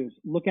to produce.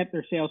 Look at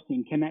their sales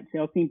team. Can that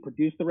sales team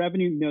produce the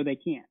revenue? No, they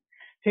can't.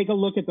 Take a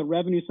look at the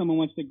revenue someone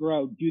wants to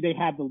grow. Do they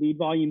have the lead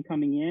volume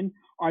coming in?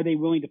 Are they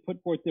willing to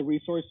put forth the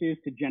resources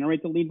to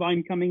generate the lead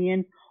volume coming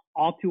in?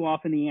 All too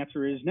often the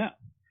answer is no,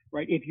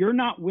 right? If you're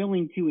not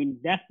willing to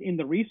invest in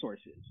the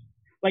resources,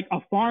 like a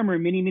farmer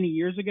many, many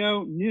years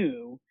ago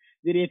knew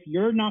that if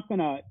you're not going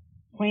to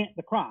plant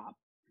the crop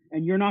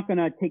and you're not going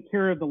to take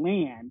care of the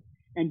land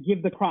and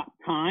give the crop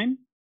time,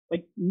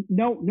 like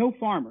no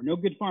farmer, no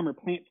good farmer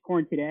plants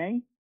corn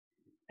today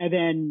and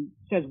then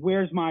says,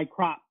 where's my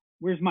crop?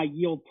 Where's my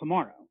yield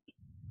tomorrow?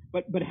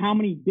 But how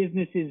many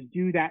businesses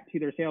do that to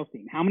their sales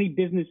team? How many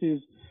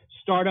businesses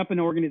start up an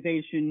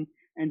organization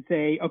and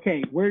say,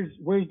 okay, where's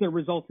the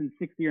results in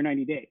 60 or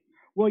 90 days?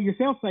 Well, your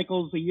sales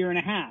cycle is a year and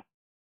a half.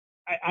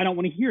 I don't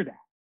want to hear that.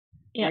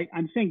 Yeah. Right?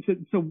 I'm saying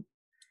so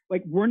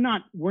like we're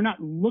not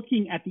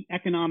looking at the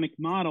economic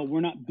model. We're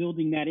not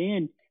building that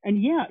in.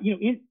 And yeah, you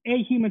know,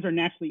 humans are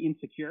naturally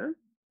insecure,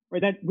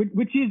 right?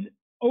 Which is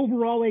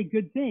overall a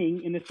good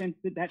thing in the sense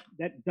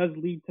that does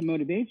lead to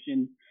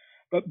motivation.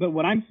 But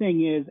what I'm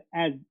saying is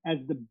as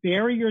the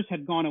barriers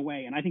have gone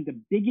away, and I think the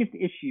biggest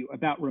issue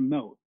about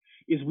remote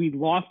is we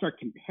lost our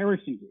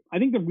comparison group. I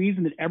think the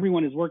reason that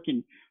everyone is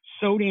working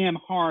so damn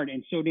hard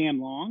and so damn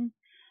long,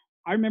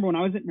 I remember when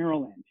I was at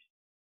Merrill Lynch,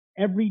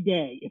 every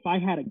day, if I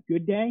had a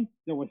good day,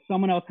 there was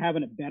someone else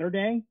having a better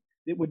day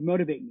that would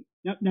motivate me.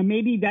 Now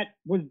maybe that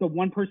was the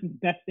one person's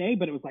best day,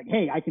 but it was like,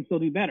 hey, I can still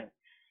do better.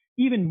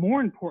 Even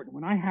more important,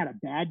 when I had a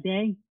bad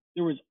day,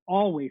 there was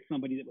always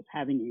somebody that was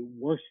having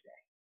a worse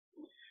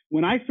day.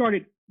 When I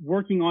started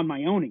working on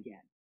my own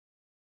again,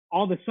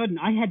 all of a sudden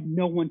I had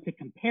no one to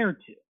compare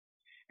to.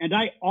 And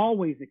I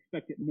always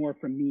expected more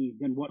from me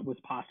than what was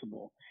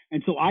possible.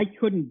 And so I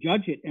couldn't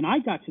judge it. And I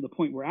got to the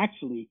point where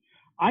actually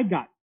I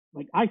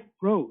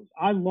froze.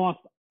 I lost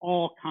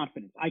all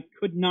confidence. I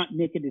could not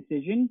make a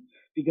decision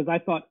because I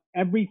thought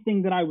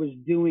everything that I was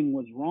doing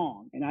was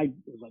wrong. And I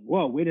was like,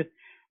 whoa,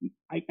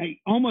 I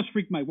almost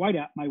freaked my wife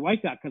out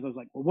because I was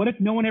like, well, what if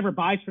no one ever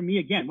buys from me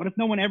again? What if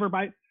no one ever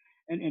buys?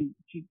 And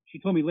she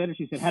told me later,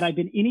 she said, had I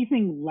been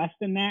anything less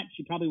than that,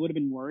 she probably would have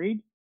been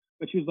worried.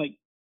 But she was like,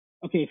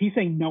 okay, if he's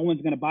saying no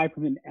one's going to buy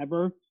from him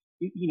ever,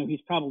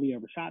 he's probably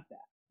overshot that.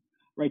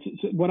 Right.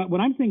 So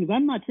what I'm saying is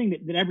I'm not saying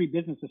that every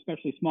business,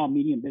 especially small,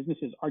 medium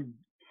businesses,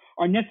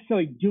 are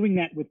necessarily doing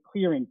that with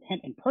clear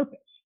intent and purpose.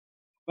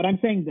 But I'm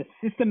saying the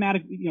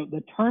systematic,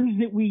 the terms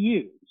that we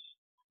use,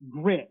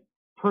 grit,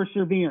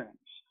 perseverance,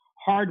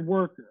 hard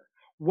worker,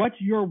 what's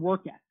your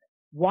work ethic?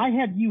 Why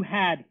have you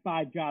had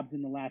 5 jobs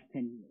in the last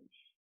 10 years?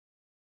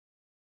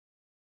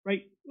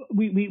 Right?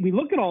 We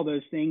look at all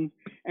those things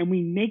and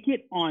we make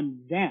it on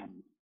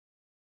them,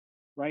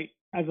 right?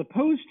 As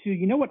opposed to,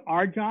 what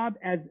our job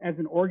as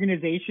an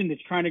organization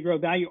that's trying to grow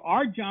value,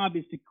 our job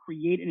is to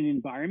create an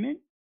environment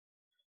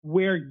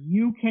where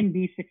you can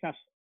be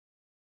successful,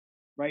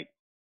 right?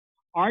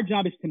 Our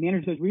job is to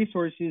manage those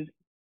resources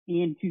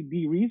and to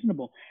be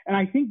reasonable. And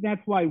I think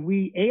that's why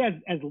we,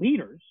 as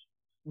leaders,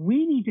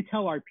 we need to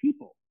tell our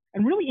people.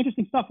 And really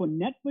interesting stuff, when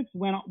Netflix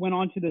went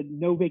on to the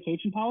no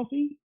vacation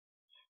policy,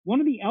 one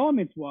of the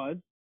elements was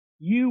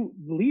you,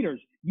 the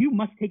leaders, you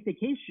must take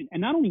vacation. And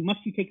not only must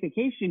you take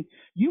vacation,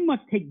 you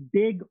must take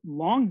big,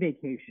 long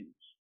vacations.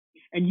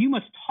 And you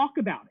must talk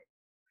about it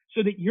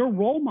so that you're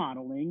role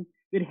modeling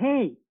that,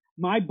 hey,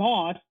 my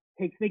boss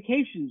takes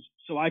vacations,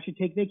 so I should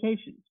take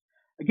vacations.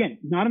 Again,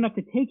 not enough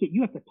to take it.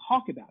 You have to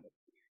talk about it.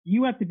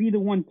 You have to be the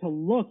one to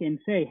look and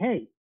say,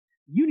 hey,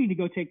 you need to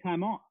go take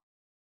time off.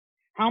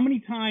 How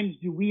many times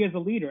do we as a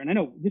leader, and I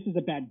know this is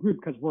a bad group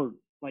because we're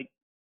like,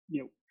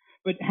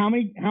 but how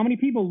many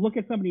people look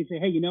at somebody and say,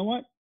 hey, you know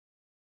what?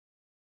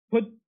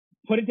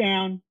 Put it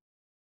down,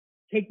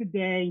 take the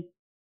day,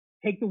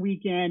 take the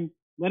weekend,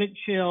 let it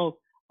chill,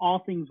 all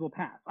things will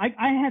pass.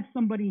 I have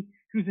somebody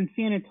who's in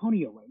San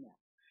Antonio right now.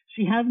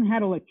 She hasn't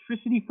had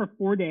electricity for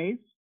 4 days.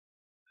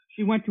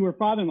 She went to her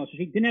father-in-law. So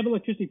she didn't have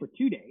electricity for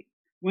 2 days,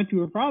 went to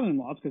her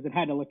father-in-law's because it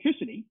had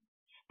electricity,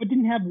 but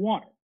didn't have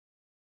water.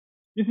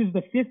 This is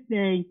the 5th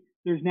day.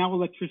 There's now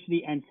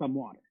electricity and some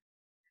water.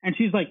 And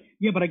she's like,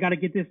 yeah, but I got to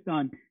get this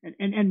done.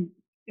 And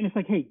it's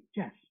like, hey,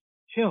 Jess,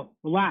 chill,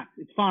 relax.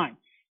 It's fine.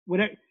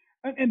 Whatever.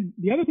 And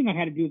the other thing I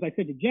had to do is I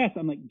said to Jess,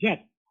 I'm like, Jess,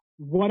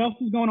 what else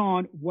is going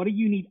on? What do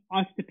you need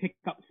us to pick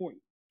up for you?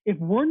 If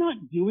we're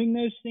not doing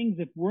those things,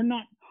 if we're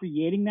not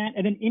creating that,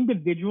 and then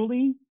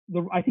individually,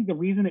 I think the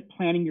reason that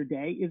planning your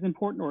day is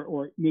important,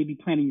 or maybe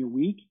planning your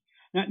week,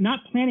 not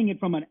planning it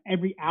from an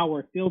every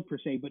hour filled per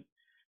se, but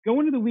go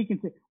into the week and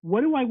say,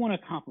 what do I want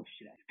to accomplish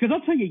today? Because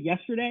I'll tell you,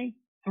 yesterday,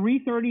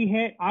 3:30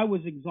 hit, I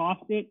was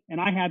exhausted, and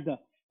I had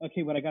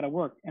what I got to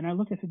work. And I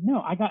looked, I said,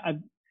 no,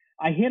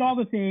 I hit all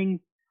the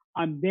things.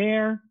 I'm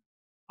there.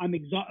 I'm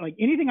exhausted. Like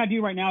anything I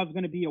do right now is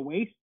going to be a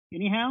waste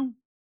anyhow.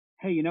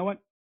 Hey, you know what?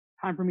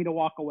 Time for me to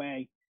walk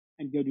away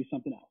and go do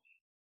something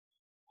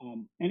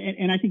else.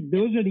 And I think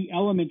those are the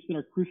elements that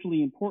are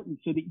crucially important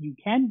so that you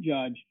can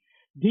judge.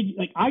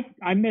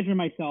 I measure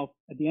myself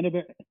at the end of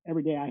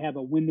every day. I have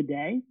a win the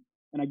day,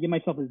 and I give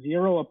myself a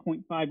 0, a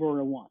 0.5, or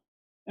a 1.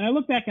 And I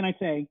look back and I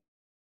say,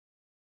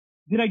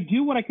 did I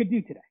do what I could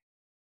do today?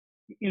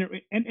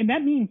 And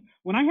that means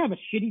when I have a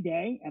shitty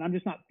day and I'm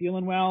just not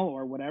feeling well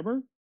or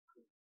whatever,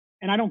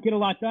 and I don't get a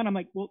lot done, I'm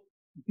like, well,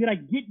 did I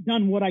get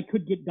done what I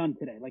could get done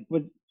today?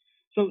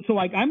 So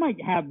I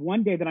might have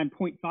one day that I'm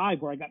 0.5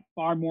 where I got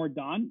far more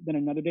done than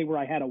another day where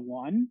I had a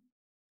 1.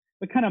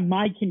 But kind of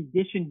my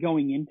condition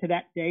going into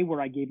that day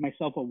where I gave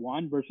myself a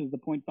 1 versus the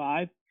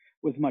 0.5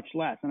 was much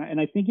less.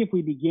 And I think if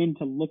we begin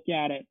to look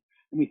at it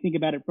and we think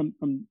about it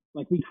from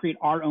like we create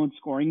our own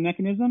scoring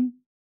mechanism,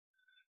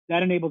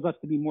 that enables us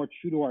to be more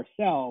true to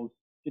ourselves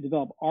to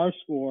develop our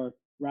score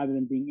rather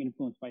than being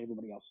influenced by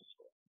everybody else's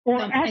score.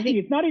 Or actually,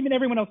 it's not even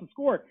everyone else's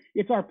score.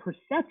 It's our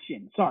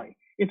perception.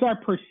 It's our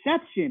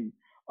perception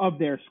of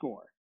their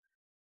score,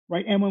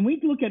 right? And when we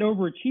look at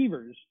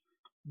overachievers,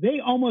 they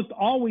almost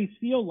always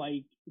feel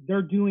like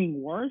they're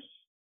doing worse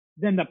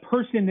than the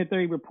person that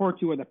they report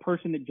to or the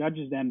person that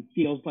judges them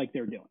feels like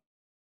they're doing,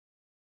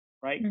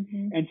 right?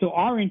 Mm-hmm. And so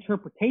our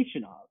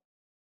interpretation of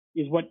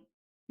is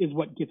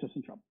what gets us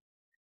in trouble.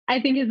 I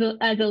think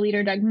as a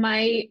leader, Doug,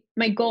 my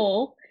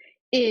goal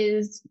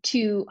is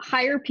to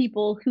hire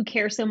people who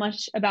care so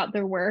much about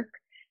their work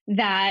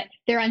that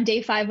they're on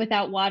day 5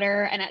 without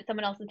water and at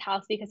someone else's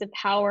house because of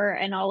power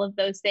and all of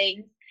those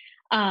things.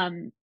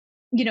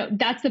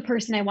 That's the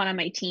person I want on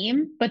my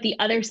team. But the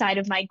other side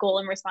of my goal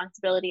and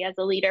responsibility as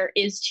a leader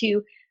is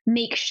to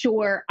make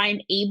sure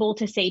I'm able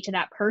to say to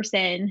that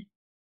person,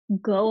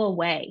 go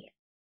away,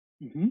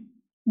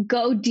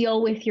 go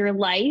deal with your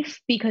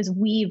life because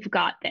we've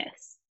got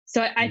this.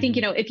 So I think,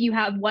 if you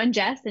have one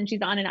Jess and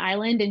she's on an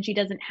island and she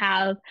doesn't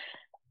have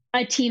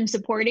a team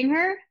supporting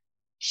her,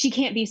 she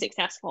can't be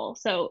successful.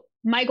 So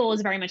my goal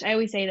is very much, I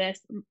always say this,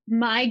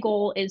 my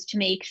goal is to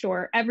make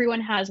sure everyone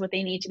has what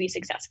they need to be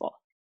successful.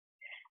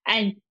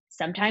 And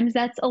sometimes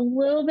that's a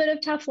little bit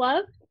of tough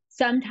love.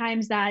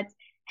 Sometimes that's,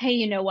 hey,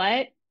 you know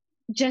what?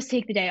 Just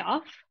take the day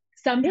off.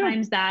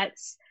 Sometimes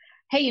that's,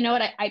 hey, you know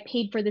what? I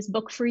paid for this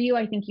book for you.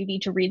 I think you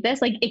need to read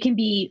this. Like, it can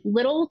be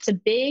little to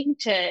big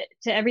to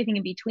everything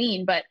in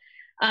between. But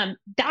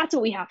that's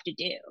what we have to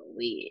do.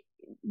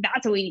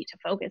 That's what we need to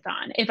focus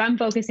on. If I'm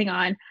focusing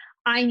on,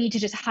 I need to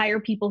just hire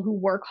people who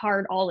work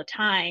hard all the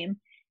time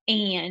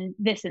and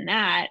this and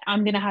that,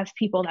 I'm going to have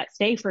people that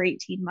stay for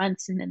 18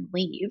 months and then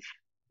leave.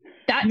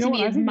 That to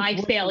me is my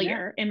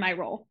failure in my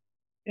role.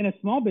 In a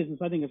small business,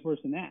 I think it's worse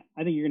than that.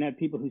 I think you're going to have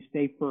people who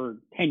stay for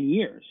 10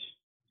 years,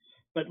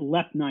 but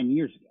left 9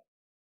 years ago.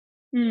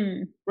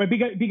 Right?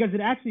 Because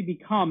it actually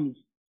becomes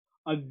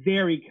a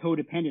very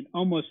codependent,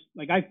 almost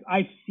like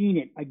I've seen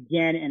it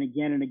again and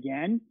again and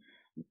again.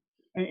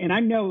 And I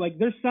know, like,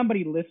 there's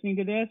somebody listening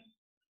to this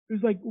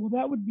who's like, well,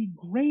 that would be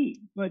great,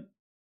 but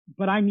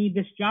I need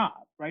this job,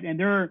 right? And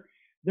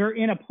they're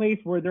in a place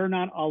where they're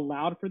not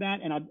allowed for that.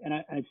 And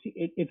I see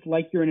it's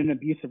like you're in an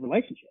abusive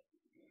relationship,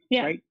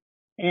 right?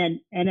 And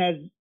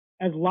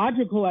as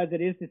logical as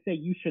it is to say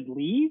you should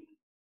leave,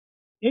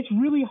 it's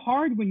really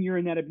hard when you're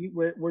in that abuse,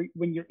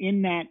 when you're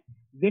in that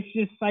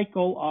vicious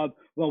cycle of,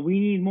 well, we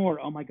need more.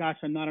 Oh my gosh,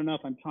 I'm not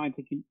enough. I'm trying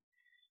to,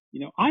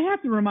 I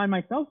have to remind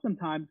myself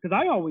sometimes, because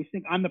I always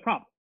think I'm the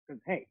problem.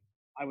 Because, hey,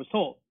 I was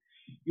told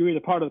you're either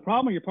part of the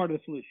problem or you're part of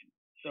the solution.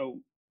 So,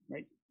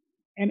 right.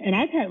 And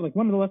I've had, like,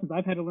 one of the lessons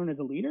I've had to learn as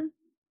a leader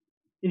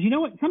is, you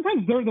know what?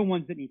 Sometimes they're the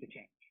ones that need to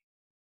change.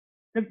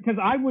 Because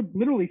I would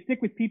literally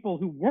stick with people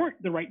who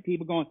weren't the right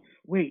people, going,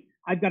 wait,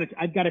 I've got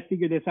to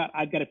figure this out.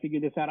 I've got to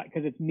figure this out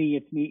because it's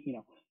me,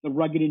 the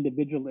rugged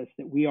individualist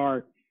that we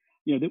are,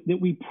 that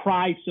we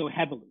prize so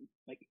heavily.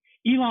 Like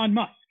Elon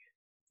Musk.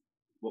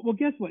 Well,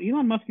 guess what?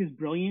 Elon Musk is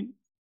brilliant,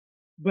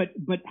 but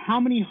how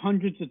many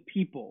hundreds of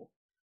people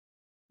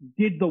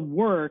did the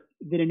work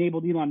that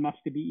enabled Elon Musk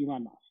to be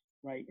Elon Musk,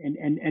 right?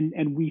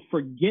 And we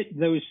forget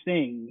those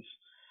things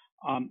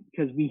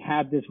because we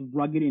have this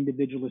rugged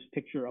individualist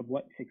picture of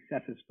what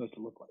success is supposed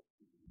to look like.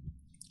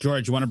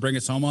 George, you want to bring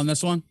us home on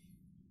this one?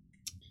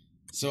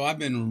 So I've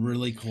been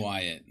really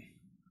quiet,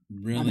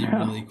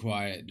 really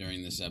quiet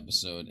during this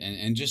episode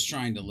and just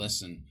trying to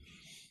listen.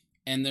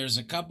 And there's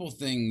a couple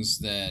things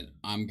that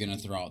I'm going to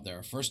throw out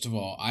there. First of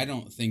all, I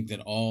don't think that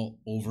all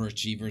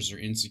overachievers are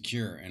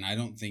insecure. And I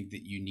don't think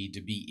that you need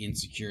to be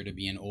insecure to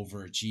be an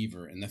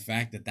overachiever. And the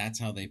fact that that's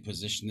how they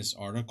position this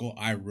article,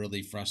 I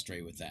really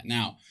frustrate with that.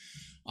 Now,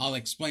 I'll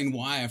explain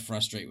why I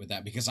frustrate with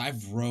that, because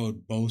I've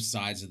rode both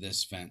sides of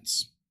this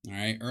fence. All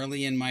right.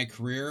 Early in my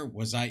career,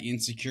 was I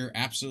insecure?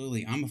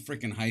 Absolutely. I'm a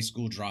freaking high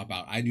school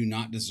dropout. I do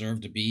not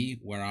deserve to be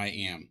where I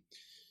am.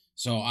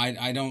 So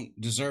I don't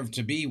deserve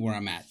to be where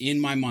I'm at in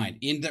my mind.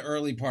 In the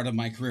early part of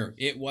my career,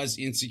 it was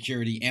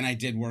insecurity, and I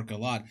did work a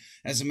lot.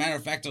 As a matter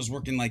of fact, I was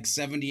working like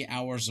 70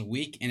 hours a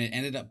week, and it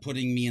ended up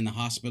putting me in the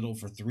hospital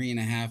for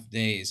 3.5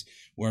 days,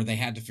 where they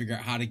had to figure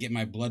out how to get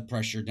my blood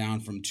pressure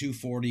down from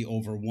 240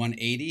 over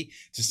 180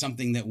 to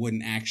something that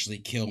wouldn't actually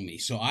kill me.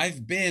 So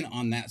I've been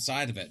on that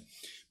side of it.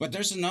 But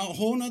there's a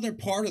whole nother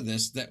part of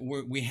this that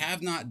we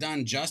have not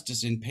done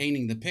justice in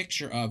painting the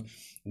picture of.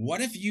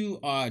 What if you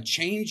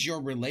change your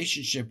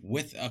relationship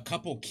with a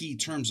couple key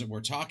terms that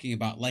we're talking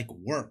about, like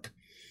work?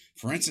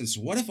 For instance,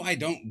 what if I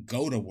don't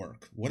go to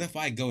work? What if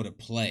I go to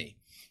play?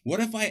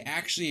 What if I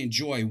actually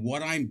enjoy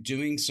what I'm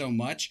doing so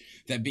much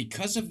that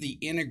because of the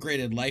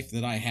integrated life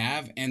that I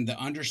have and the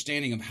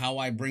understanding of how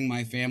I bring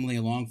my family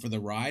along for the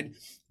ride,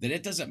 that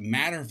it doesn't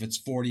matter if it's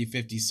 40,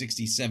 50,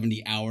 60,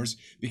 70 hours,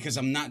 because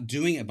I'm not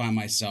doing it by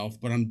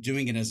myself, but I'm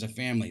doing it as a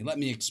family. Let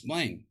me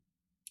explain.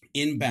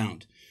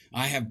 Inbound.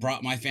 I have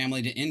brought my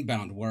family to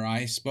Inbound, where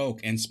I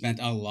spoke and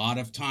spent a lot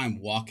of time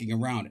walking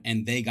around,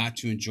 and they got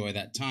to enjoy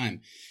that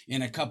time.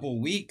 In a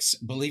couple weeks,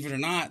 believe it or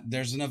not,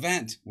 there's an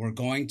event. We're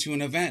going to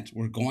an event.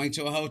 We're going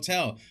to a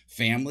hotel.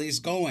 Family's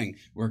going.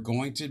 We're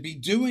going to be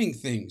doing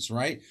things,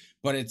 right?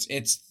 But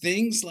it's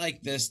things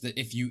like this that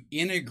if you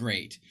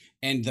integrate,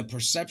 and the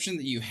perception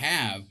that you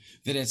have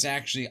that it's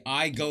actually,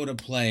 I go to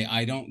play,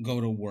 I don't go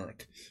to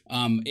work.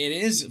 It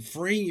is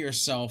freeing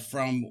yourself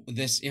from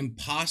this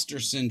imposter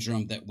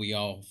syndrome that we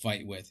all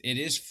fight with. It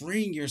is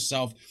freeing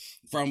yourself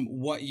from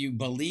what you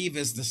believe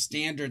is the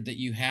standard that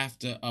you have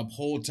to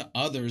uphold to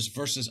others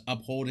versus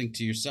upholding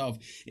to yourself.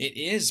 It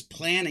is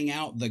planning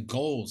out the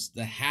goals,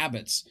 the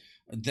habits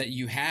that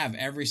you have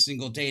every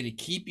single day to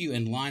keep you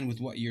in line with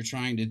what you're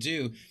trying to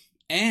do.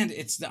 And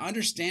it's the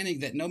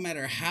understanding that no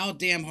matter how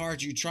damn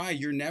hard you try,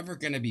 you're never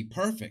going to be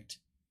perfect.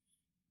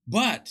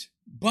 But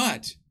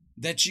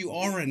that you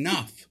are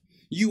enough.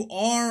 You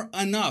are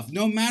enough.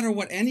 No matter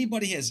what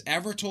anybody has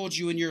ever told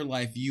you in your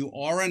life, you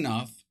are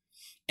enough,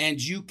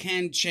 and you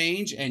can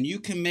change, and you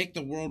can make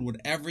the world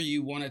whatever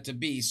you want it to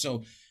be.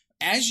 So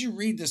as you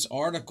read this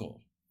article,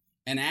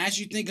 And as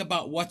you think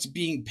about what's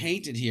being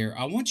painted here,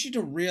 I want you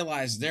to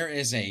realize there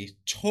is a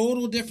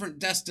total different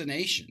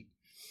destination.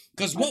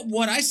 Because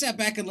what I sat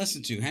back and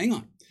listened to, hang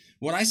on.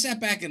 What I sat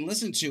back and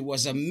listened to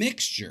was a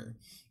mixture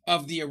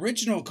of the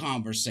original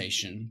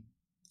conversation,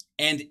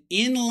 and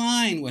in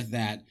line with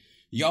that,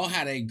 y'all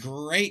had a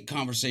great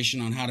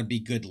conversation on how to be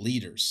good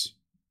leaders.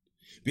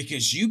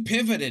 Because you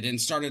pivoted and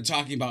started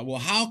talking about, well,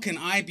 how can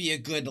I be a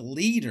good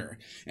leader?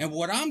 And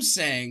what I'm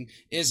saying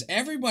is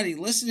everybody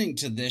listening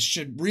to this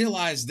should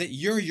realize that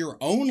you're your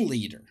own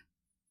leader,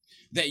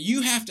 that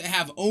you have to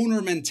have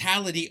owner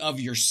mentality of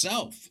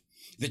yourself,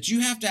 that you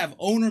have to have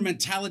owner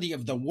mentality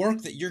of the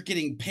work that you're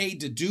getting paid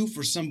to do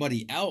for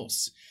somebody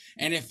else.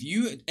 And if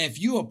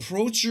you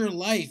approach your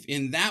life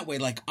in that way,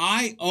 like,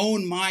 I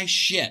own my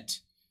shit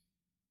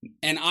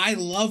and I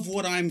love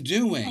what I'm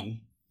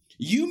doing,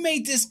 you may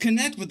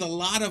disconnect with a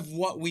lot of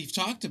what we've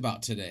talked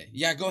about today.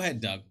 Yeah, go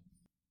ahead, Doug.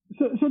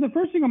 So the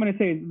first thing I'm going to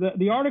say is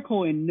the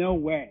article in no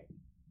way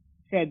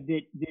said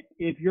that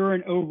if you're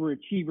an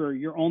overachiever,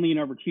 you're only an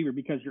overachiever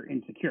because you're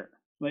insecure.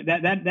 Like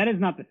that is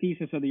not the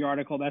thesis of the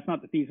article. That's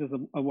not the thesis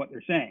of what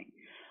they're saying.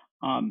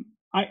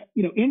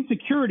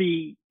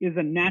 Insecurity is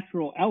a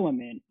natural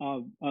element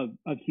of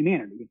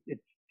humanity.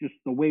 It's just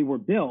the way we're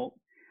built.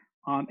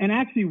 And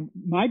actually,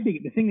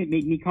 the thing that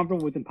made me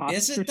comfortable with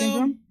imposter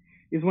syndrome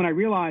is when I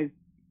realized.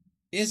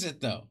 Is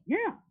it though? Yeah.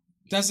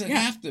 Does it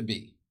have to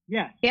be?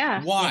 Yes.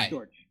 Yeah. Why? Yes,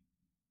 George.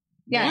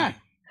 Yeah.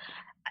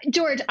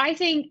 George, I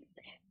think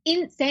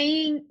in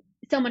saying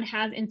someone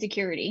has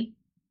insecurity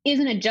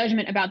isn't a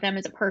judgment about them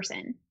as a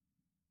person.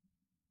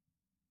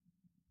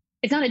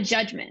 It's not a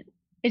judgment.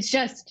 It's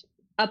just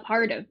a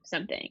part of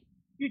something.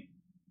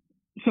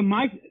 So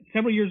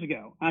several years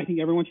ago, I think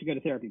everyone should go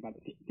to therapy. By the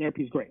way,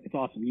 therapy is great. It's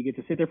awesome. You get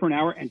to sit there for an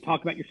hour and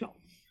talk about yourself.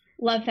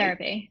 Love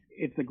therapy.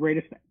 It's the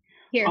greatest thing.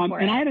 Here for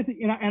it.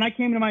 I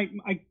came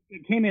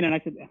in and I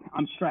said,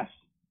 I'm stressed.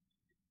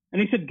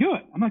 And he said,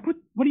 good. I'm like,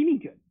 what do you mean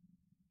good?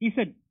 He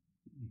said,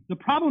 the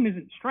problem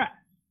isn't stress.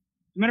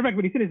 As a matter of fact,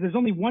 what he said is there's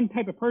only one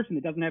type of person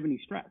that doesn't have any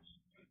stress.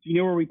 Do you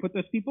know where we put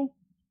those people?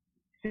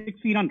 6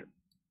 feet under.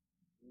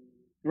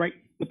 Right?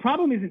 The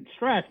problem isn't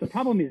stress. The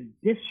problem is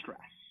distress.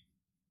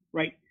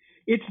 Right?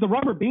 It's the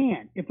rubber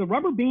band. If the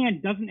rubber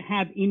band doesn't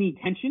have any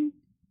tension,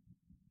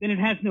 then it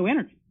has no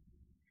energy.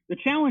 The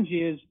challenge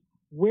is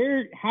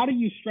how do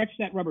you stretch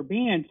that rubber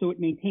band so it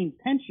maintains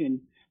tension,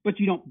 but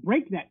you don't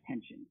break that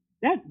tension?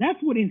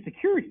 That's what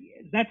insecurity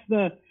is. That's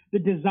the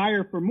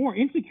desire for more.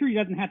 Insecurity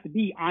doesn't have to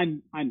be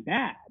I'm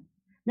bad.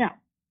 Now,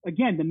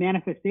 again, the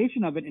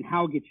manifestation of it and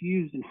how it gets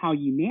used and how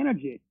you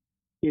manage it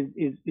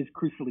is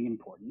crucially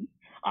important.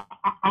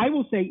 I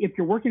will say if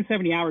you're working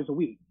 70 hours a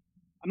week,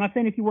 I'm not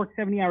saying if you work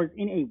 70 hours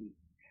in a week,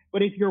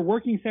 but if you're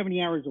working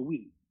 70 hours a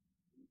week,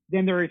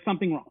 then there is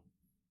something wrong.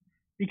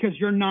 Because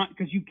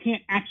you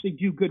can't actually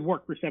do good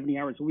work for 70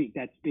 hours a week.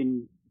 That's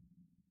been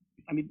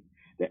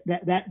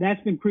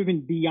proven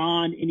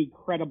beyond any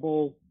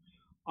credible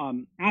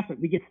aspect.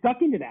 We get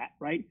stuck into that,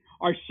 right?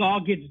 Our saw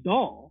gets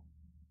dull.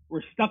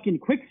 We're stuck in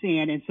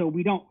quicksand, and so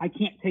I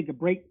can't take a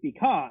break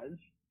because,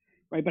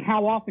 right? But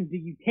how often do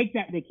you take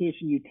that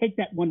vacation? You take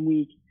that 1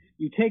 week,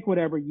 you take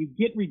whatever, you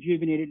get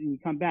rejuvenated, and you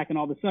come back, and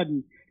all of a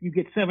sudden you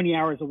get 70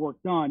 hours of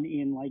work done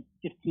in like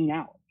 15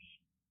 hours,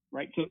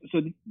 right?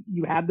 So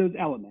you have those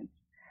elements.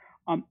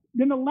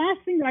 Then the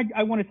last thing that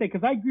I want to say,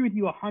 because I agree with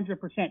you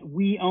 100%,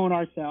 we own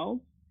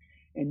ourselves.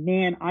 And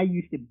man, I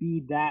used to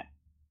be that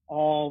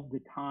all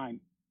the time.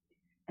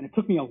 And it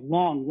took me a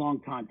long, long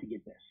time to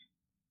get this.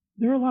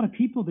 There are a lot of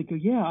people that go,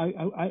 yeah,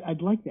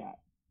 I'd like that.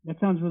 That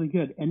sounds really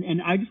good.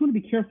 And I just want to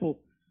be careful.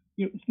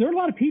 There are a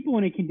lot of people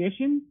in a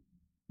condition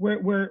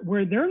where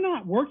they're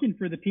not working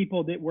for the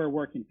people that we're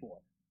working for.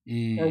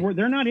 Or where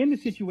they're not in the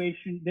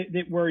situation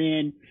that we're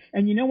in.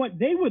 And you know what?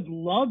 They would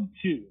love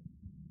to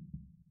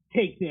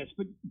take this,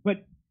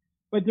 but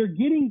they're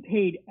getting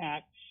paid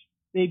X.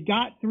 They've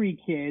got 3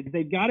 kids.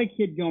 They've got a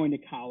kid going to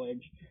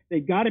college.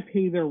 They've got to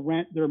pay their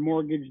rent, their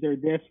mortgage, their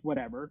this,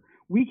 whatever.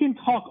 We can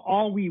talk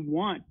all we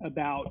want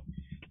about,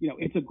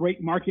 it's a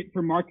great market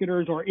for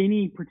marketers or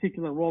any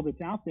particular role that's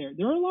out there.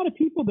 There are a lot of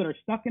people that are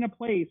stuck in a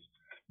place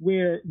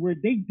where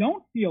they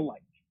don't feel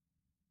like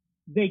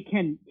they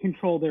can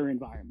control their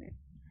environment.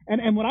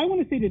 And what I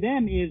want to say to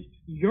them is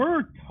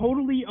you're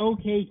totally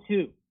okay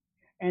too.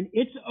 And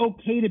it's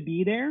okay to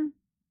be there,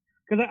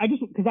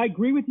 because I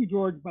agree with you,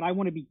 George, but I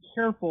want to be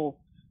careful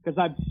because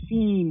I've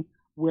seen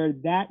where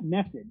that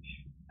message,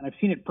 and I've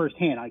seen it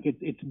firsthand, like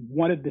it's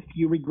one of the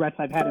few regrets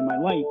I've had in my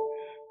life,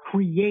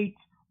 creates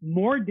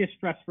more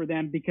distress for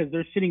them because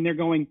they're sitting there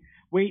going,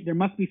 wait, there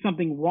must be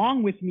something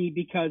wrong with me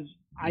because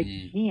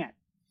I can't.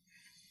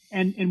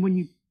 And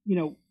when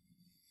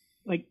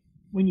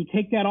when you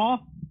take that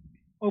off,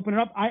 open it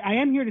up. I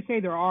am here to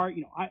say there are,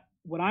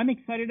 what I'm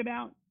excited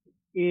about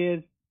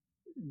is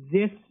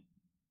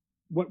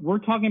what we're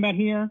talking about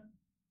here.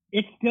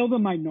 It's still the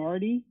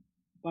minority,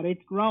 but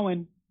it's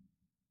growing.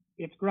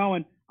 It's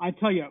growing. I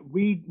tell you,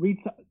 read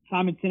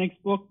Simon Sinek's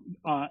book,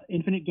 The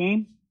Infinite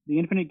Game.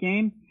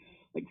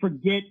 Like,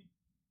 forget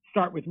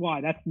start with why.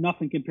 That's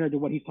nothing compared to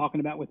what he's talking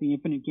about with the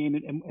infinite game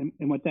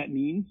and what that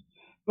means.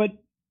 But,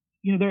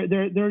 you know,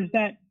 there's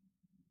that.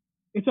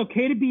 It's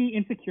okay to be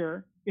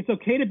insecure. It's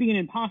okay to be an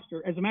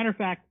imposter. As a matter of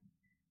fact,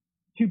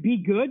 to be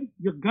good,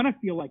 you're going to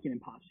feel like an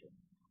imposter.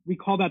 We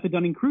call that the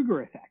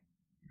Dunning-Kruger effect.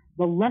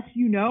 The less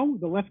you know,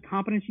 the less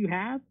confidence you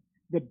have,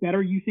 the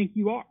better you think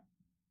you are.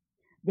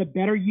 The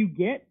better you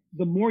get,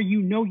 the more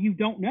you know you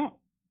don't know.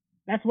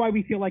 That's why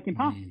we feel like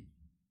imposters.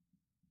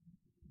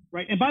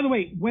 Right? And by the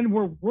way, when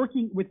we're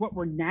working with what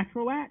we're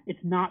natural at, it's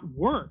not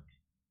work.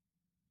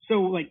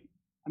 So, like,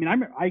 I mean,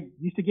 I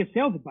used to give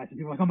sales advice, and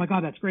people are like, oh my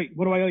God, that's great.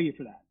 What do I owe you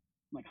for that?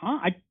 I'm like, huh?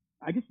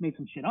 I just made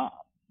some shit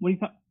up. What do you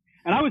thought?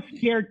 And I was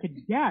scared to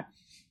death.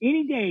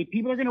 Any day,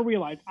 people are going to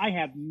realize I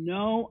have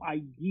no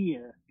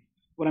idea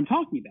what I'm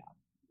talking about.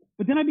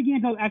 But then I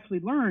began to actually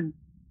learn,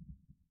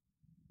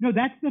 no,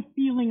 that's the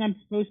feeling I'm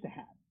supposed to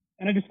have.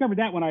 And I discovered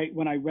that when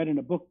I read in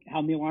a book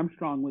how Neil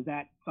Armstrong was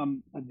at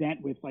some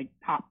event with like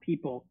top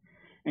people,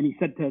 and he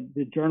said to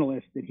the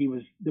journalist that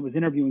was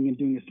interviewing him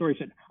doing a story, he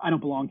said, I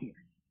don't belong here.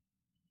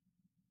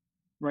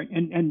 Right?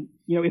 And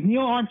you know, if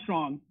Neil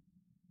Armstrong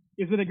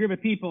is with a group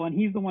of people and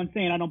he's the one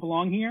saying I don't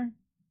belong here,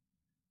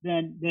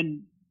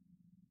 then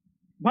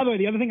by the way,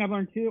 the other thing I've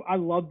learned too, I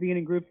love being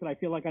in groups that I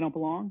feel like I don't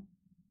belong.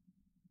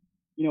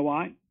 You know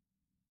why?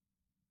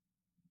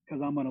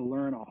 Because I'm going to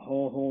learn a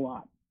whole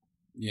lot.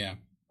 Yeah.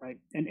 Right.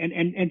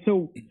 And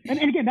so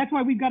again, that's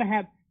why we've got to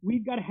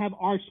have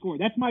our score.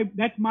 That's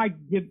my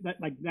give.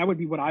 That would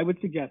be what I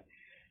would suggest.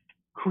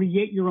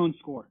 Create your own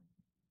score.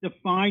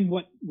 Define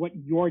what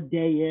your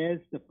day is.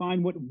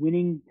 Define what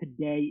winning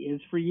today is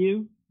for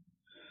you.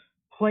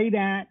 Play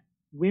that.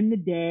 Win the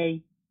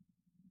day.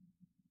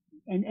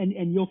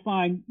 And you'll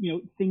find, you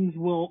know, things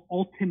will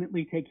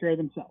ultimately take care of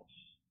themselves.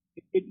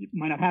 It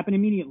might not happen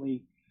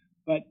immediately,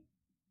 but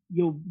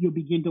you'll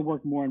begin to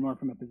work more and more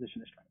from a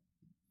position of strength.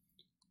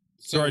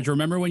 So, George,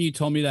 remember when you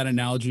told me that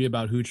analogy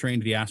about who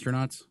trained the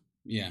astronauts?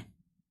 Yeah,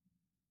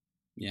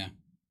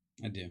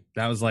 I do.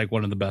 That was like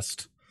one of the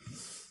best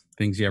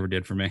things you ever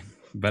did for me.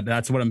 But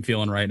that's what I'm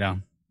feeling right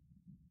now.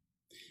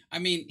 I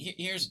mean,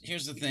 here's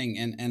the thing,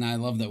 and I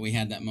love that we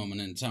had that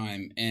moment in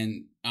time.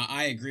 And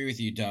I agree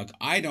with you, Doug.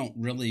 I don't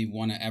really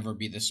want to ever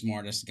be the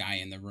smartest guy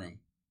in the room.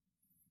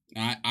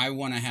 I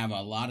want to have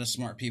a lot of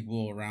smart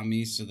people around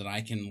me so that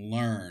I can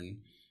learn.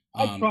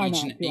 I try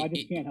not to. I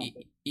just can't help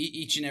it.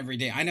 Each and every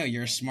day. I know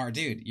you're a smart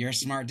dude. You're a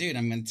smart dude.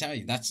 I'm going to tell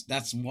you.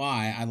 That's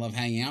why I love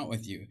hanging out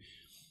with you.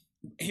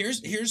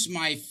 Here's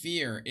my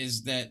fear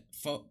is that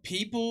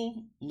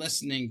people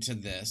listening to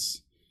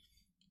this,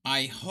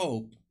 I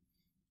hope,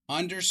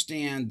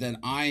 understand that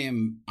I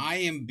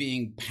am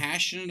being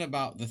passionate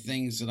about the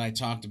things that I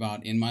talked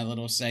about in my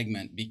little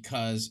segment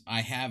because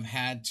I have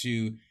had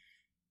to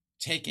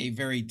take a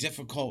very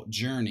difficult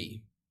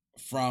journey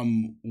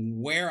from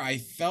where I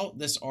felt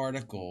this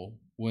article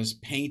was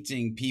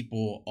painting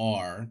people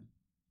are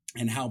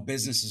and how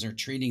businesses are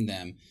treating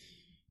them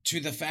to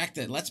the fact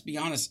that, let's be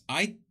honest,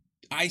 I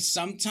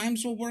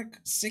sometimes will work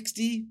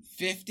 60,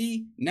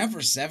 50,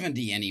 never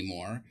 70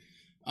 anymore.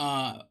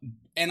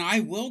 And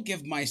I will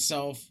give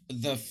myself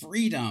the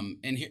freedom.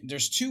 And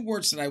there's two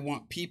words that I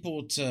want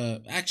people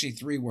to, actually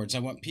 3 words I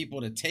want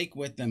people to take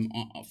with them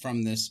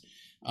from this,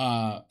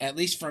 at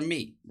least from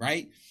me,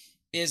 right?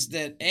 Is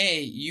that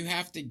you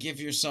have to give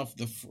yourself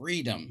the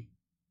freedom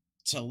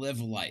to live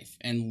life.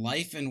 And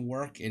life and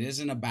work, it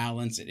isn't a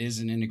balance, it is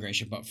an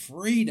integration, but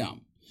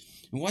freedom.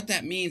 And what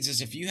that means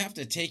is if you have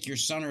to take your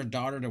son or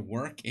daughter to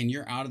work and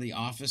you're out of the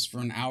office for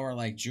an hour,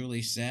 like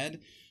Julie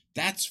said,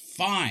 that's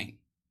fine.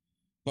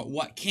 But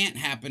what can't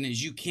happen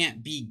is you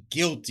can't be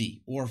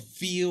guilty or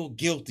feel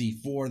guilty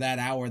for that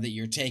hour that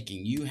you're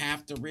taking. You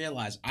have to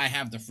realize I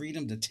have the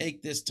freedom to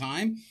take this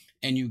time,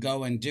 and you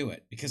go and do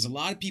it. Because a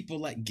lot of people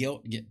let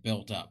guilt get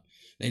built up.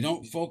 They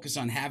don't focus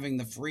on having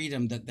the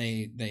freedom that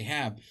they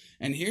have.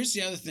 And here's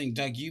the other thing,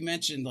 Doug, you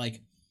mentioned,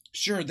 like,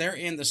 sure, they're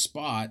in the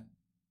spot,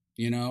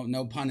 you know,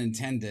 no pun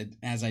intended,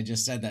 as I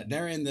just said that.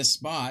 They're in this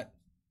spot,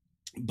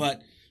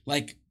 but,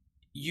 like,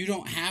 you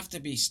don't have to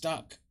be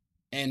stuck.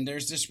 And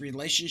there's this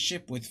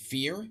relationship with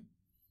fear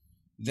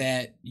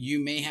that you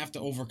may have to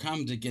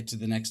overcome to get to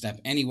the next step.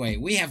 Anyway,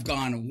 we have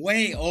gone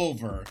way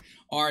over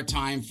our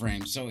time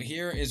frame. So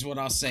here is what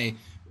I'll say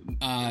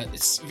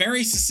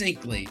very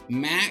succinctly.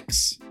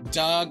 Max,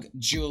 Doug,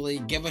 Julie,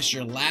 give us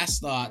your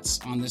last thoughts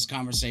on this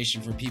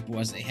conversation for people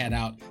as they head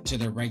out to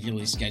their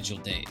regularly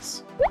scheduled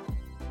days.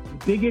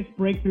 The biggest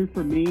breakthrough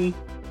for me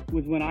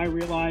was when I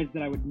realized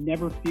that I would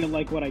never feel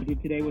like what I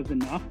did today was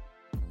enough.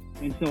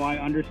 And so I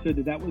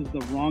understood that was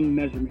the wrong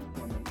measurement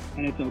for me,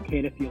 and it's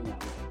okay to feel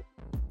that way.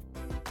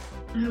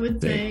 I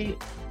would say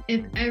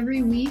if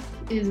every week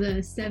is a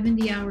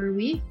 70-hour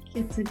week,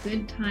 it's a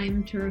good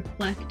time to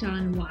reflect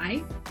on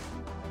why,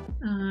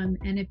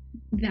 and if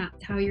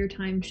that's how your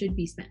time should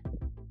be spent.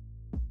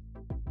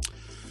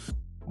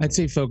 I'd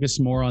say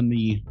focus more on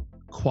the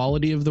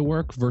quality of the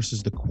work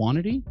versus the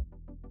quantity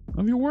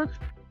of your work.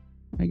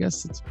 I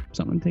guess it's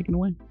something taken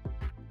away.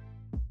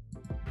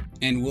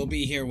 And we'll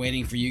be here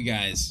waiting for you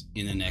guys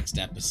in the next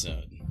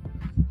episode.